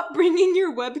 stop bringing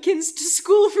your Webkins to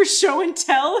school for show and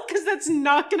tell, because that's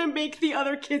not going to make the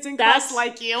other kids in class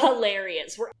like you.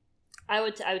 Hilarious. I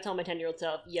would tell my 10-year-old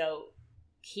self, yo,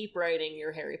 keep writing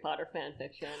your Harry Potter fan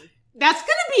fiction. That's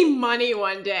gonna be money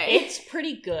one day. It's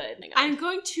pretty good. I'm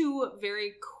going to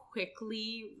very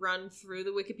quickly run through the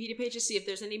Wikipedia page to see if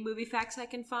there's any movie facts I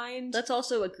can find. Let's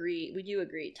also agree, would you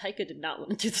agree, Taika did not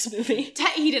want to do this movie.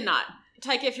 He did not.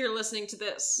 Taika, if you're listening to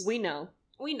this. We know.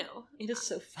 We know. It is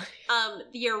so funny.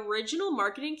 The original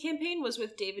marketing campaign was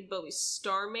with David Bowie's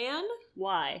Starman.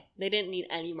 Why? They didn't need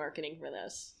any marketing for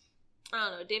this. I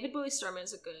don't know. David Bowie's Starman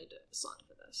is a good song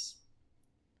for this.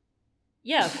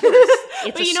 Yeah, of course.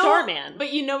 It's a Starman.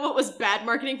 But you know what was bad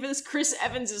marketing for this? Chris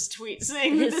Evans' tweet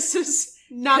saying that this is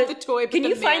not the toy, but Can the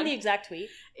you man. find the exact tweet?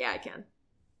 Yeah, I can.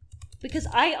 Because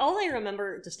all I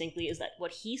remember distinctly is that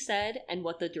what he said and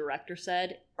what the director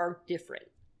said are different.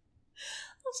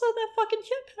 Also, that fucking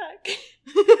jetpack.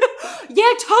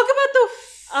 Yeah, talk about the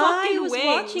fucking I was wings.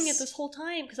 watching it this whole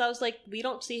time because I was like, we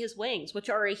don't see his wings, which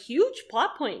are a huge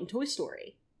plot point in Toy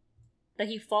Story. That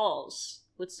he falls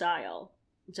with style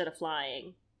instead of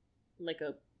flying like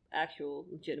a actual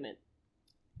legitimate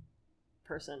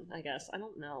person, I guess. I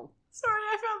don't know. Sorry,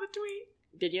 I found the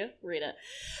tweet. Did you? Read it.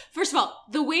 First of all,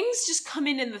 the wings just come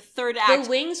in the third act. The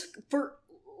wings for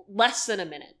less than a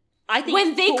minute. I think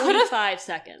when they 45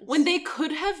 seconds. When they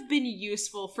could have been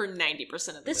useful for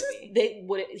 90% of the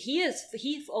movie.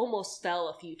 He almost fell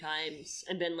a few times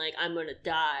and been like, I'm gonna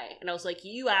die. And I was like,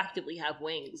 you actively have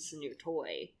wings in your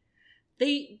toy.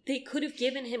 They could have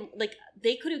given him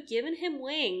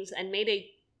wings and made a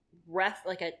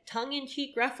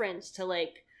tongue-in-cheek reference to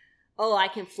like, oh, I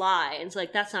can fly. And it's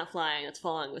like, that's not flying, that's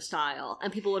falling with style.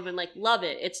 And people would have been like, love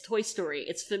it, it's Toy Story,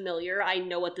 it's familiar, I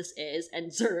know what this is,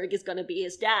 and Zurg is gonna be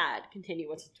his dad. Continue,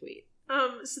 what's the tweet?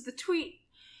 So the tweet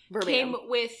Verbatim. came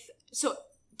with,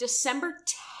 December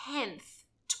 10th,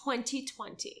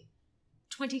 2020.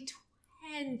 2020.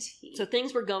 So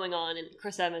things were going on, and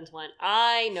Chris Evans went,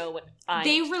 I know what I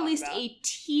They need to released talk about. a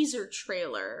teaser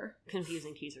trailer.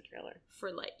 Confusing teaser trailer.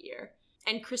 For Lightyear.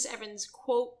 And Chris Evans,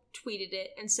 quote, tweeted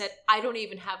it and said, I don't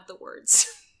even have the words.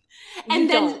 And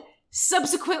then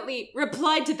subsequently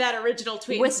replied to that original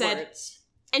tweet With and said, words.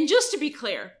 And just to be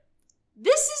clear,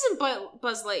 this isn't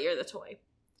Buzz Lightyear the toy.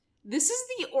 This is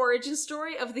the origin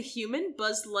story of the human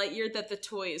Buzz Lightyear that the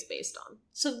toy is based on.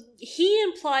 So he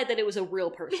implied that it was a real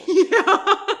person.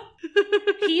 Yeah.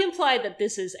 He implied that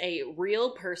this is a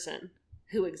real person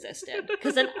who existed.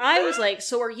 Because then I was like,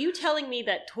 so are you telling me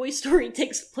that Toy Story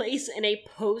takes place in a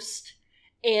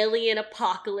post-alien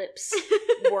apocalypse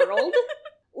world?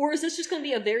 Or is this just going to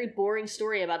be a very boring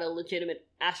story about a legitimate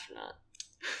astronaut?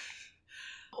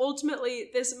 Ultimately,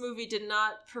 this movie did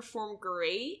not perform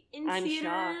great in I'm theaters.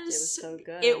 shocked. It was so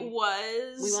good. It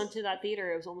was. We went to that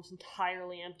theater. It was almost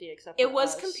entirely empty except for It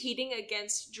was us. competing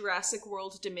against Jurassic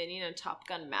World Dominion and Top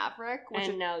Gun Maverick.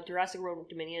 And now Jurassic World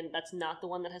Dominion, that's not the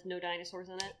one that has no dinosaurs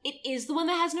in it. It is the one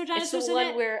that has no dinosaurs in it? It's the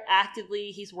one where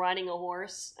actively he's riding a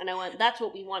horse. And I went, that's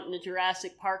what we want in a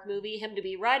Jurassic Park movie, him to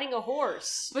be riding a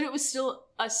horse. But it was still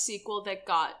a sequel that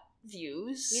got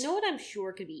views. You know what I'm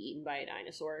sure could be eaten by a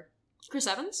dinosaur? Chris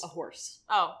Evans? A horse.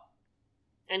 Oh.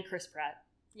 And Chris Pratt.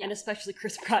 Yeah. And especially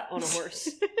Chris Pratt on a horse.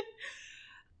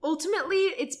 Ultimately,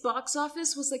 its box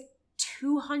office was like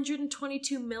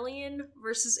 $222 million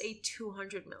versus a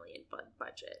 $200 million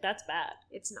budget. That's bad.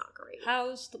 It's not great.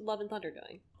 How's Love and Thunder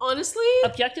doing? Honestly,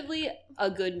 Objectively, a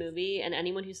good movie, and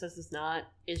anyone who says it's not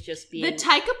is just being... the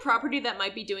Taika property that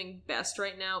might be doing best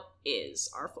right now is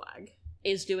Our Flag.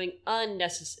 Is doing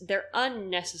they're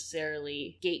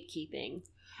unnecessarily gatekeeping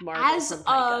Marvel As from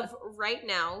Taika. of right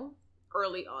now,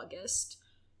 early August,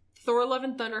 Thor: Love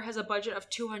and Thunder has a budget of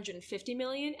 $250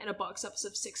 million and a box office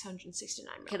of $669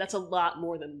 million. Okay, that's a lot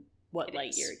more than what It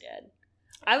Lightyear is. did.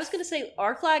 I was going to say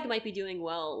Our Flag might be doing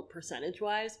well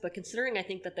percentage-wise, but considering I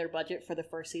think that their budget for the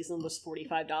first season was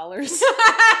 $45,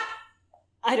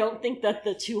 I don't think that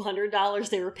the $200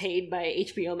 they were paid by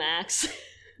HBO Max...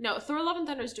 No, Thor: Love and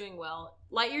Thunder is doing well.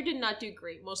 Lightyear did not do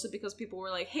great, mostly because people were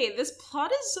like, hey, this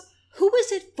plot is Who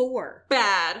is it for?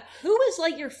 bad. Who is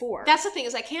Lightyear for? That's the thing,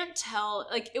 is I can't tell.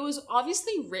 Like, it was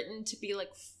obviously written to be,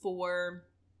 like, for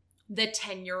the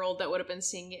 10-year-old that would have been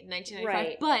seeing it in 1995.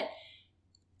 Right. But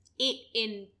it,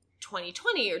 in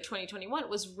 2020 or 2021,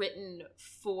 was written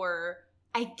for,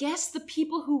 I guess, the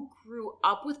people who grew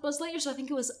up with Buzz Lightyear. So I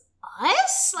think it was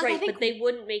us? Like, right, I think but they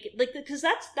wouldn't make it... like because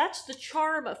that's the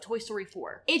charm of Toy Story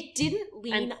 4. it didn't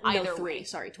lean either 3. way.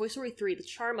 Sorry, Toy Story 3, the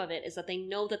charm of it is that they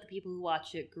know that the people who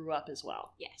watch it grew up as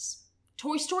well. Yes.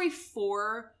 Toy Story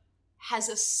 4 has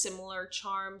a similar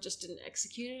charm, just didn't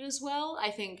execute it as well. I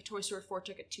think Toy Story 4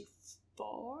 took it too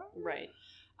far. Right.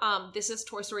 This is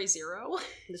Toy Story 0.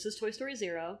 This is Toy Story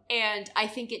 0. And I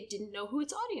think it didn't know who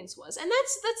its audience was. And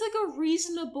that's like a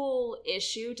reasonable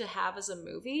issue to have as a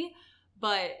movie,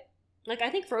 but Like,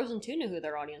 I think Frozen 2 knew who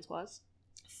their audience was.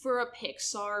 for a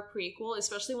Pixar prequel,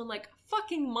 especially when, like,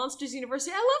 fucking Monsters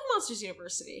University, I love Monsters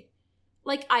University.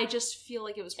 Like, I just feel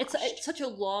like it was rushed. It's such a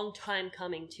long time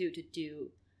coming, too,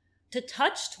 to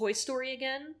touch Toy Story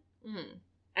again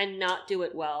and not do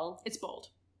it well. It's bold.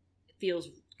 It feels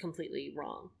completely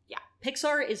wrong. Yeah.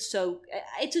 Pixar is so...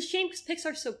 It's a shame because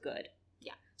Pixar's so good.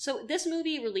 Yeah. So this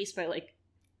movie released by, like,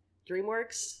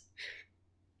 DreamWorks,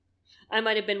 I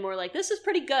might have been more like, this is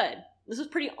pretty good. This is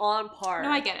pretty on par. No,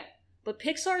 I get it. But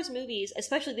Pixar's movies,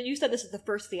 especially, you said this is the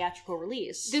first theatrical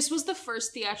release. This was the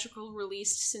first theatrical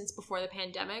release since before the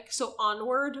pandemic. So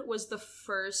Onward was the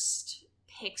first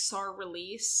Pixar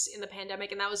release in the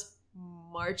pandemic, and that was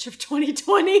March of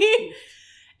 2020.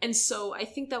 And so I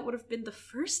think that would have been the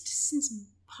first since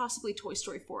possibly Toy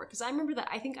Story 4. Because I remember that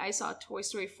I think I saw Toy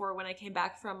Story 4 when I came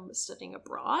back from studying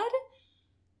abroad.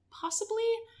 Possibly.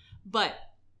 But...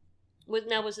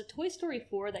 was it Toy Story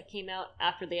 4 that came out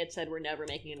after they had said we're never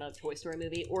making another Toy Story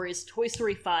movie, or is Toy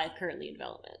Story 5 currently in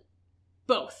development?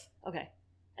 both. Okay.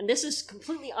 And this is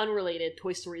completely unrelated,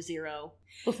 Toy Story 0,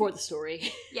 before the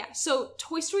story. Yeah, so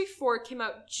Toy Story 4 came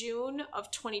out June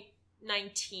of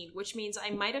 2019, which means I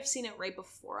might have seen it right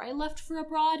before I left for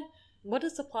abroad. What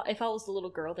is the plot? It follows the little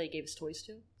girl that he gave his toys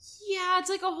to? Yeah, it's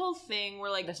like a whole thing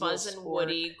where, like, There's Buzz a and little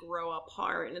Woody grow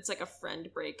apart, and it's like a friend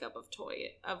breakup of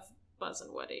Buzz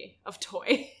and Woody. Of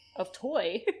Toy. Of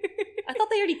toy? I thought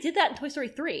they already did that in Toy Story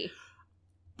 3.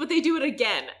 But they do it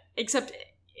again, except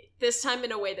this time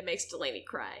in a way that makes Delaney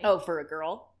cry. Oh, for a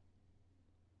girl?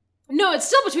 No, it's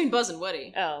still between Buzz and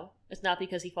Woody. Oh, it's not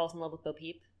because he falls in love with Bo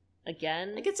Peep?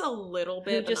 Again? Like, it's a little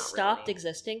bit, Who but just not stopped really.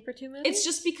 existing for 2 minutes? It's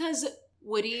just because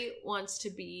Woody wants to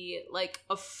be, like,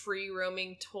 a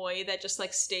free-roaming toy that just,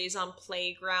 like, stays on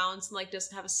playgrounds and, like,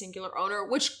 doesn't have a singular owner,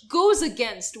 which goes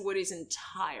against Woody's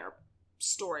entire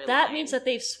storyline. That means that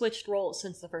they've switched roles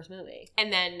since the first movie.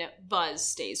 And then Buzz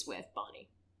stays with Bonnie.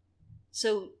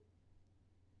 So,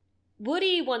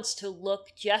 Woody wants to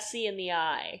look Jessie in the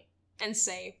eye And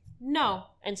say, no.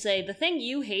 and say, the thing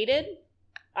you hated,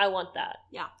 I want that.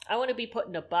 Yeah. I want to be put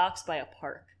in a box by a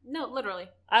park. No, literally.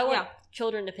 I want Yeah.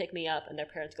 children to pick me up and their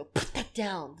parents go, put that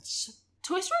down. That's so-"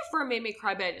 Toy Story 4 made me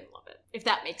cry, but I didn't love it. If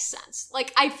that makes sense.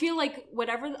 Like, I feel like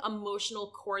whatever the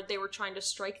emotional chord they were trying to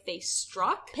strike, they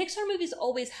struck. Pixar movies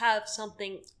always have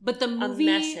something, But the movie...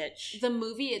 a message. The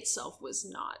movie itself was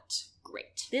not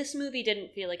great. This movie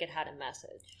didn't feel like it had a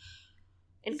message.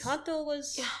 Encanto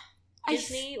was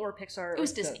Disney or Pixar? It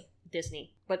was or Disney.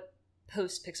 Disney, but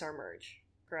post-Pixar merge,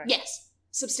 correct? Yes.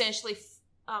 Substantially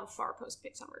far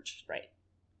post-Pixar merge. Right.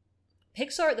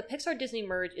 The Pixar-Disney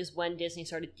merge is when Disney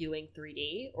started doing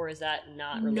 3D, or is that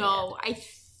not related? No, I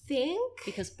think...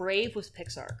 Because Brave was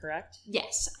Pixar, correct?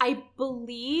 Yes. I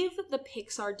believe the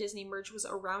Pixar-Disney merge was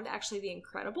around, actually, The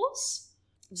Incredibles.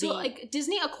 So, like,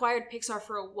 Disney acquired Pixar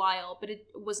for a while, but it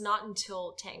was not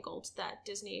until Tangled that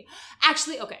Disney...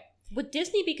 Actually, okay. Would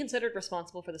Disney be considered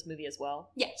responsible for this movie as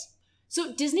well? Yes.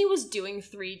 So, Disney was doing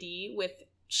 3D with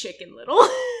Chicken Little,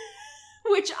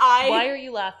 Why are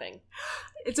you laughing?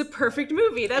 It's a perfect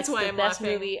movie. That's why I'm laughing. It's the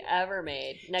best movie ever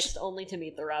made, next only to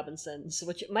Meet the Robinsons,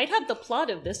 which might have the plot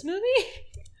of this movie.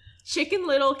 Chicken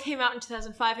Little came out in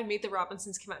 2005 and Meet the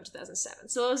Robinsons came out in 2007.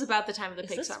 So it was about the time of the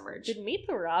Pixar merge. Did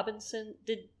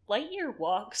Lightyear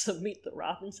walk so Meet the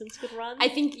Robinsons could run? I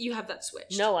think you have that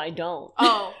switched. No, I don't.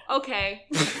 Oh, okay.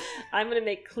 I'm going to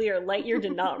make clear, Lightyear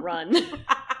did not run.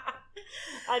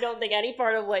 I don't think any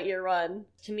part of Lightyear run.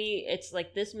 To me, it's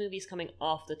like this movie's coming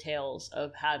off the tails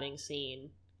of having seen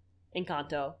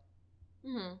Encanto.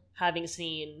 Mm-hmm. Having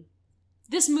seen...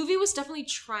 This movie was definitely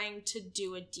trying to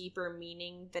do a deeper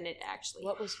meaning than it actually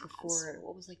What was has. before?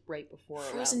 What was like right before?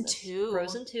 Frozen 2.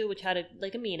 Frozen 2, which had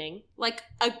a meaning. Like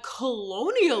a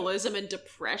colonialism and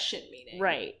depression meaning.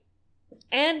 Right.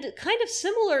 And kind of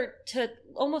similar to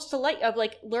almost to light of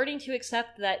like learning to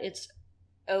accept that it's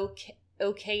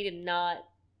okay to not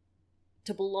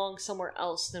to belong somewhere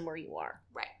else than where you are.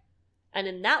 Right. And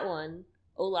in that one,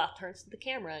 Olaf turns to the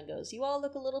camera and goes, "You all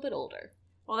look a little bit older."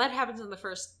 Well, that happens in the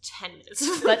first 10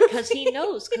 minutes. But because he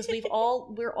knows, because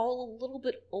we're all a little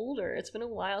bit older. It's been a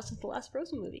while since the last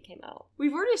Frozen movie came out.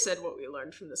 We've already said what we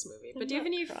learned from this movie, but do you have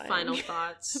any final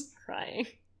thoughts? I'm crying.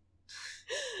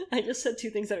 I just said two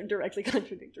things that are directly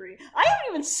contradictory. I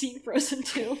haven't even seen Frozen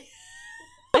 2.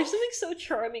 There's something so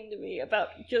charming to me about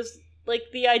just, like,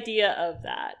 the idea of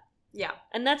that. Yeah.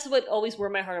 And that's what always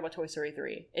warmed my heart about Toy Story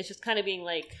 3. It's just kind of being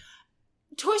like...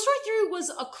 Toy Story 3 was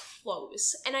a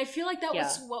close, and I feel like that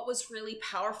was what was really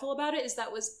powerful about it, is that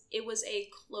it was a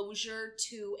closure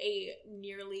to a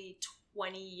nearly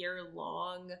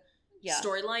 20-year-long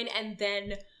storyline, and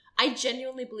then I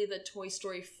genuinely believe that Toy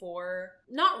Story 4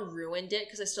 not ruined it,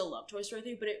 because I still love Toy Story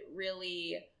 3, but it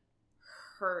really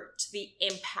hurt the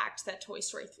impact that Toy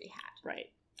Story 3 had. Right.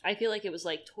 I feel like it was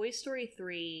like, Toy Story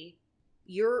 3,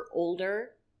 you're older,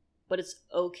 but it's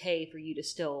okay for you to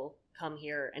still come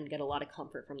here and get a lot of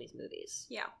comfort from these movies.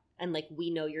 Yeah. And, like, we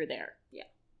know you're there. Yeah.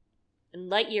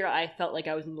 And Lightyear, I felt like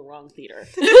I was in the wrong theater.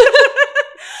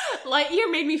 Lightyear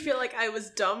made me feel like I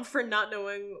was dumb for not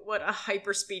knowing what a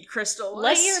hyperspeed crystal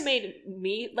was. Lightyear made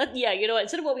me... you know what?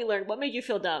 Instead of what we learned, what made you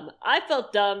feel dumb? I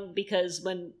felt dumb because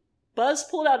when Buzz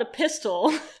pulled out a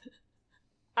pistol,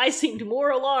 I seemed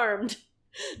more alarmed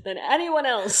than anyone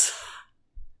else.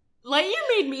 Lightyear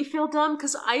made me feel dumb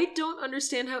because I don't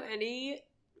understand how anybody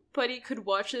could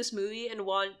watch this movie and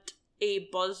want a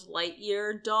Buzz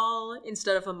Lightyear doll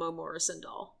instead of a Mo Morrison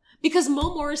doll. Because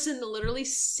Mo Morrison literally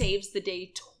saves the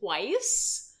day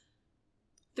twice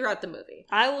throughout the movie.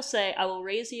 I will say, I will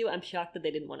raise you, I'm shocked that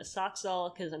they didn't want a socks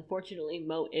doll, because unfortunately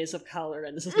Mo is of color,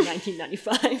 and this is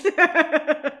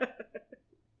 1995.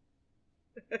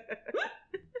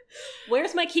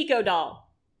 Where's my Kiko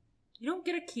doll? You don't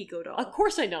get a Kiko doll. Of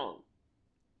course I don't.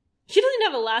 She doesn't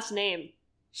have a last name.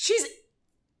 She's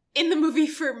in the movie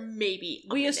for maybe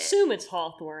a minute. Assume it's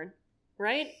Hawthorne,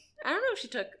 right? I don't know if she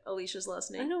took Alicia's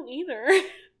last name. I don't either.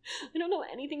 I don't know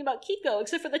anything about Kiko,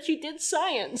 except for that she did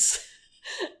science.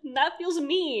 That feels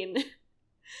mean.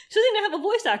 She doesn't even have a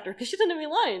voice actor, because she doesn't have any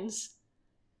lines.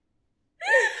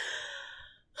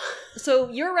 So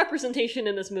your representation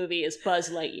in this movie is Buzz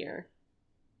Lightyear.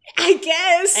 I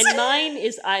guess! And mine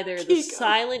is either the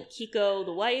silent Kiko,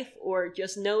 the wife, or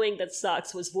just knowing that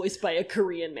Socks was voiced by a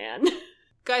Korean man.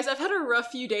 Guys, I've had a rough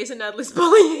few days and Natalie's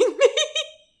bullying me.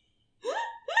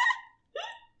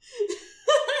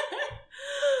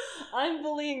 I'm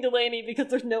bullying Delaney because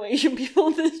there's no Asian people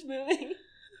in this movie.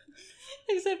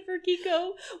 Except for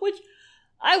Kiko, which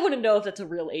I wouldn't know if that's a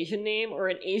real Asian name or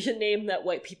an Asian name that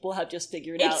white people have just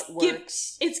figured out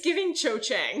works. It's giving Cho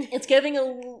Chang. It's giving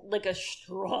a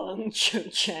strong Cho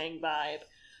Chang vibe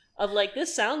of like,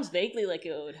 this sounds vaguely like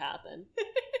it would happen.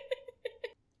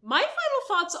 My final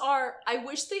thoughts are, I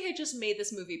wish they had just made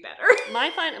this movie better.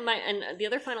 And the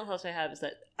other final thoughts I have is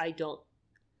that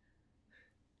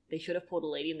they should have pulled a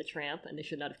Lady and the Tramp, and they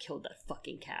should not have killed that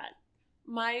fucking cat.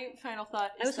 My final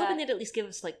thought is I was hoping they'd at least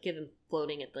give him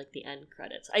floating at, like, the end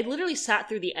credits. I literally sat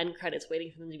through the end credits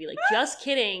waiting for them to be like, just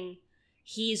kidding,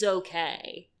 he's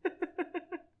okay.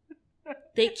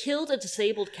 They killed a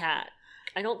disabled cat.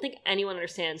 I don't think anyone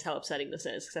understands how upsetting this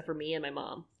is, except for me and my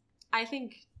mom. I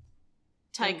think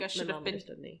Taika should have been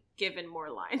given more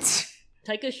lines.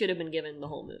 Taika should have been given the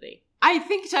whole movie. I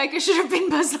think Taika should have been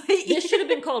Buzz Lightyear. This should have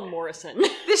been called Morrison.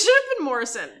 This should have been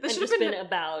Morrison. This should have been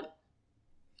about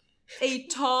a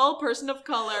tall person of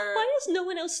color. Why has no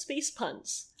one else space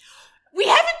puns? We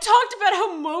haven't talked about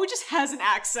how Mo just has an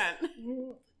accent.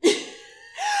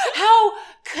 How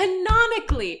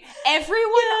canonically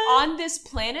everyone on this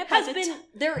planet has been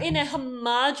they're in a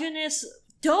homogenous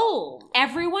dome.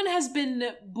 Everyone has been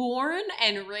born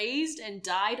and raised and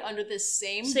died under the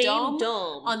same dome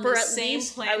on for the at same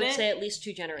least, planet. I would say at least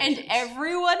 2 generations. And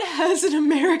everyone has an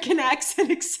American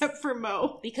accent except for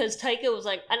Mo. Because Taika was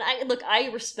like, and I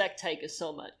respect Taika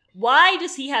so much. Why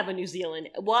does he have a New Zealand?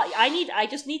 Why I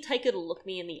just need Taika to look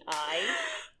me in the eye.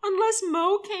 Unless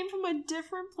Mo came from a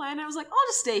different planet, I was like, I'll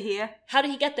just stay here. How did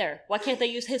he get there? Why can't they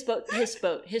use his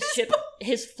ship,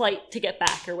 his flight to get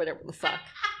back or whatever the fuck?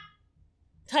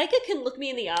 Taika can look me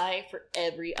in the eye for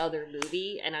every other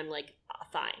movie, and I'm like,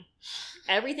 fine.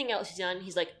 Everything else he's done,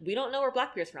 he's like, we don't know where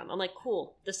Blackbeard's from. I'm like,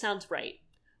 cool, this sounds right.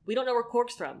 We don't know where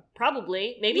Cork's from.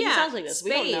 Probably. Maybe he sounds like this. We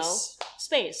don't know.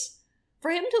 Space. For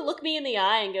him to look me in the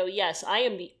eye and go, yes, I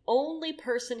am the only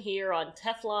person here on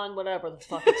Teflon, whatever the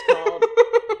fuck it's called.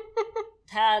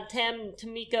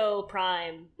 Tamiko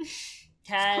Prime.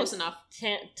 Close enough.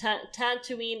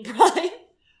 Tatooine Prime.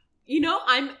 You know,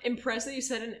 I'm impressed that you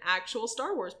said an actual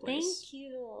Star Wars place. Thank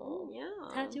you.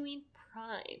 Yeah. Tatooine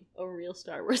Prime. A real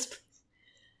Star Wars place.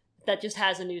 That just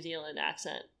has a New Zealand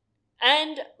accent.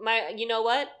 And you know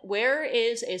what? Where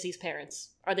is Izzy's parents?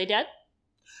 Are they dead?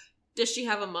 Does she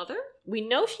have a mother? We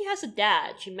know she has a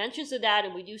dad. She mentions the dad,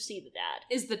 and we do see the dad.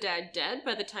 Is the dad dead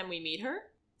by the time we meet her?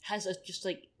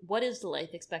 What is the life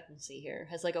expectancy here?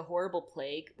 Has like a horrible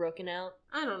plague broken out?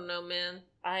 I don't know, man.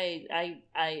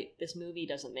 This movie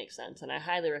doesn't make sense, and I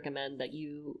highly recommend that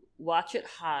you watch it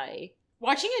high.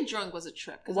 Watching it drunk was a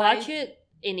trip. Watch it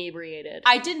inebriated.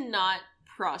 I did not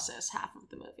process half of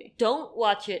the movie. Don't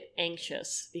watch it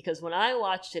anxious, because when I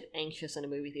watched it anxious in a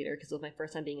movie theater, because it was my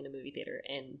first time being in a movie theater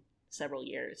in several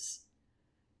years,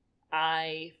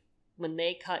 when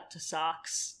they cut to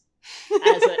socks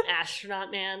as an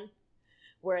astronaut man,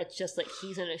 where it's just like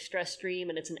he's in a stress stream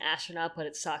and it's an astronaut but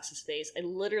it socks his face, I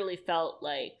literally felt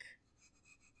like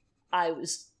I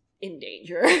was in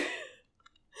danger.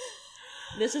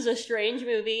 This is a strange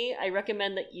movie. I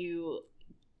recommend that you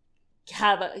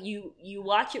you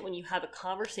watch it when you have a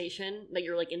conversation that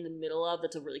you're like in the middle of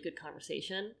that's a really good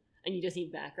conversation, and you just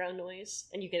need background noise,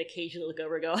 and you can occasionally look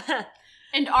over and go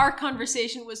And our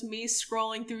conversation was me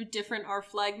scrolling through different Our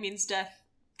Flag Means Death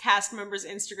cast members'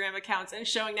 Instagram accounts and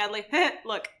showing Natalie,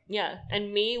 look. Yeah,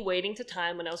 and me waiting to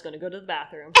time when I was going to go to the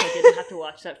bathroom so I didn't have to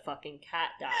watch that fucking cat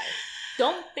die.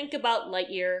 Don't think about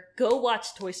Lightyear. Go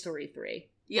watch Toy Story 3.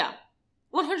 Yeah.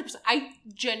 100%. I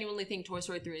genuinely think Toy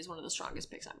Story 3 is one of the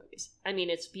strongest Pixar movies. I mean,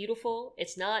 it's beautiful.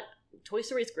 It's not... Toy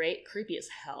Story is great. Creepy as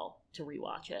hell to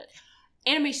rewatch it.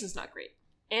 Animation's not great.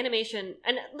 Animation...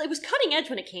 And it was cutting edge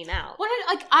when it came out.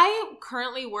 I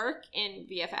currently work in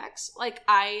VFX.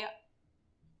 I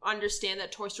understand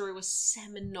that Toy Story was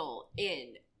seminal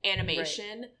in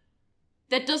animation. Right.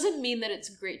 That doesn't mean that it's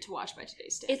great to watch by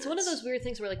today's standards. It's one of those weird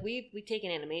things where, we've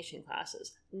taken animation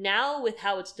classes. Now, with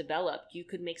how it's developed, you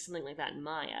could make something like that in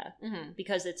Maya. Mm-hmm.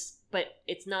 Because it's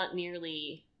not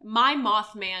nearly... My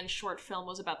Mothman short film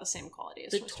was about the same quality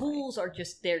as Toy Story. The tools are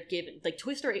just, they're given. Like,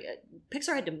 Toy Story,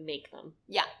 Pixar had to make them.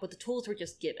 Yeah. But the tools were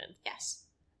just given. Yes.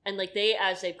 And,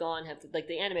 as they've gone,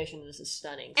 the animation of this is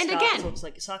stunning. And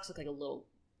Socks look like a little...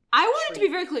 I want it to be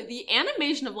very clear. The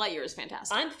animation of Lightyear is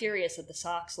fantastic. I'm furious that the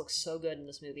socks look so good in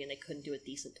this movie and they couldn't do a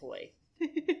decent toy.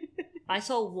 I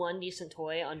saw one decent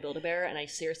toy on Build-A-Bear and I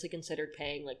seriously considered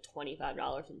paying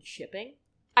 $25 in shipping.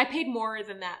 I paid more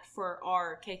than that for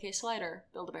our KK Slider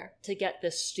Build-A-Bear. To get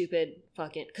this stupid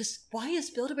fucking... Because why is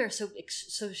Build-A-Bear so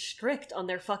strict on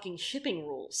their fucking shipping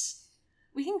rules?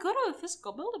 We can go to a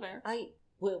physical Build-A-Bear.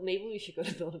 Well, maybe we should go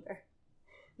to Build-A-Bear.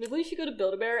 Maybe we should go to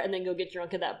Build-A-Bear and then go get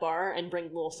drunk at that bar and bring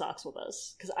little Socks with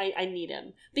us. Because I need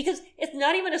him. Because it's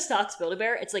not even a Socks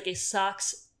Build-A-Bear. It's like a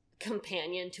Socks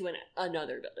companion to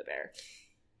another Build-A-Bear.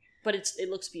 But it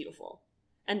looks beautiful.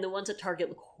 And the ones at Target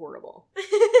look horrible.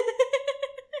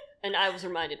 And I was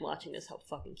reminded watching this how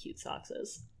fucking cute Socks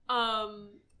is.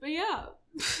 But yeah.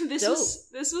 This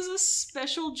was a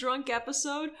special drunk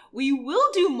episode. We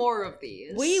will do more of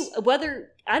these.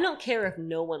 I don't care if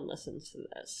no one listens to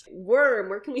this. Worm,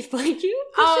 where can we find you?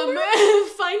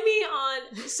 Find me on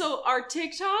our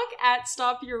TikTok at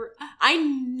Stop Your... I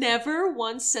never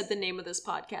once said the name of this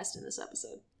podcast in this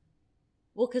episode.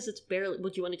 Well, because it's barely...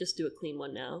 Would you want to just do a clean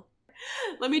one now?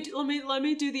 Let me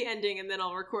do the ending and then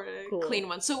I'll record a clean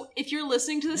one. So if you're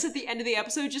listening to this at the end of the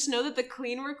episode, just know that the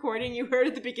clean recording you heard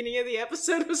at the beginning of the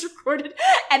episode was recorded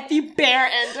at the bare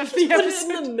end of the episode.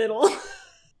 Put it in the middle.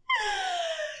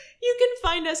 You can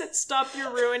find us at Stop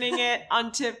Your Ruining It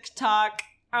on TikTok.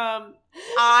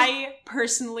 I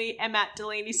personally am at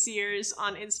Delaney Sears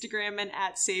on Instagram and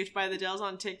at Saved by the Dells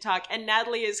on TikTok. And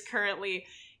Natalie is currently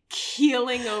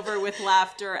keeling over with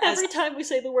laughter every time we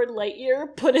say the word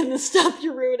Lightyear. Put in the Stop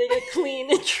Your Ruining It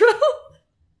clean intro.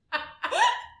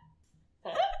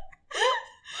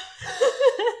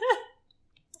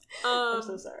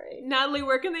 I'm so sorry. Natalie,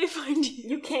 where can they find you?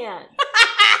 You can't.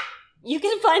 You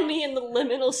can find me in the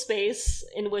liminal space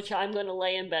in which I'm going to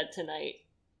lay in bed tonight,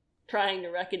 trying to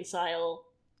reconcile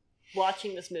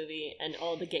watching this movie and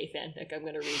all the gay fanfic I'm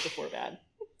going to read before bed.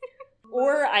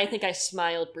 Or I think I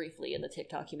smiled briefly in the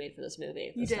TikTok you made for this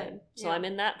movie. You did. Time. So I'm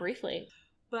in that briefly.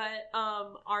 But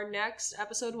our next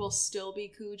episode will still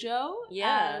be Cujo.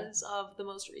 Yeah. As of the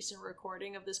most recent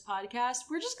recording of this podcast.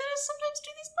 We're just going to sometimes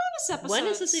do these bonus episodes.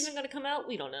 When is this even going to come out?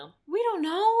 We don't know. We don't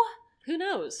know. Who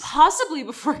knows? Possibly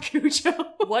before Cujo.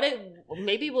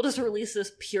 Maybe we'll just release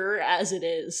this pure as it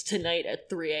is tonight at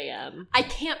 3 a.m. I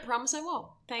can't promise I won't.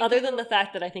 Other than the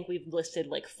fact that I think we've listed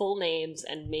like full names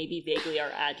and maybe vaguely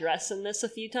our address in this a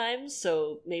few times,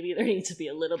 so maybe there needs to be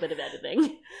a little bit of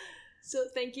editing. So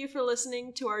thank you for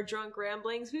listening to our drunk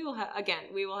ramblings. We will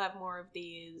have more of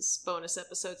these bonus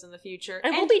episodes in the future.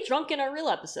 And we'll be drunk in our real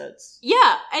episodes.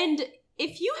 Yeah, and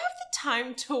if you have the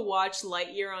time to watch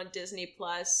Lightyear on Disney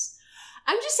Plus,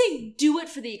 I'm just saying do it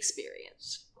for the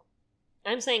experience.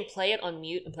 I'm saying play it on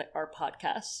mute and play our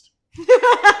podcast.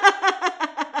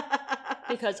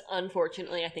 Because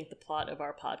unfortunately, I think the plot of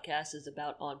our podcast is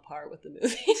about on par with the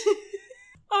movie.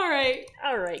 All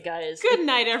right, guys. Good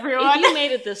night, everyone. If you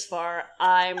made it this far,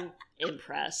 I'm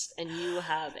impressed, and you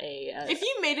have If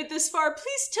you made it this far,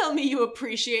 please tell me you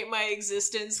appreciate my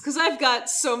existence, because I've got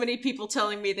so many people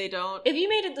telling me they don't. If you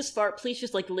made it this far, please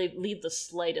just leave the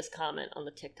slightest comment on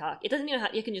the TikTok. It doesn't even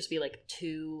have. You can just be like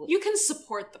 2. You can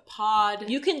support the pod.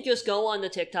 You can just go on the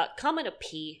TikTok, comment a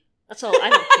P. That's all. I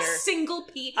don't care. Single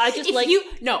P. I just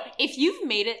if you've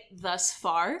made it thus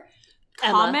far,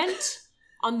 Emma. comment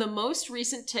on the most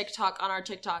recent TikTok on our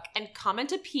TikTok and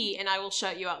comment a P, and I will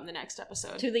shout you out in the next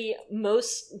episode.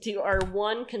 To our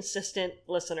one consistent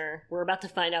listener, we're about to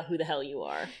find out who the hell you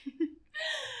are.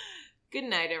 Good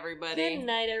night, everybody. Good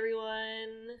night,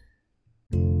 everyone.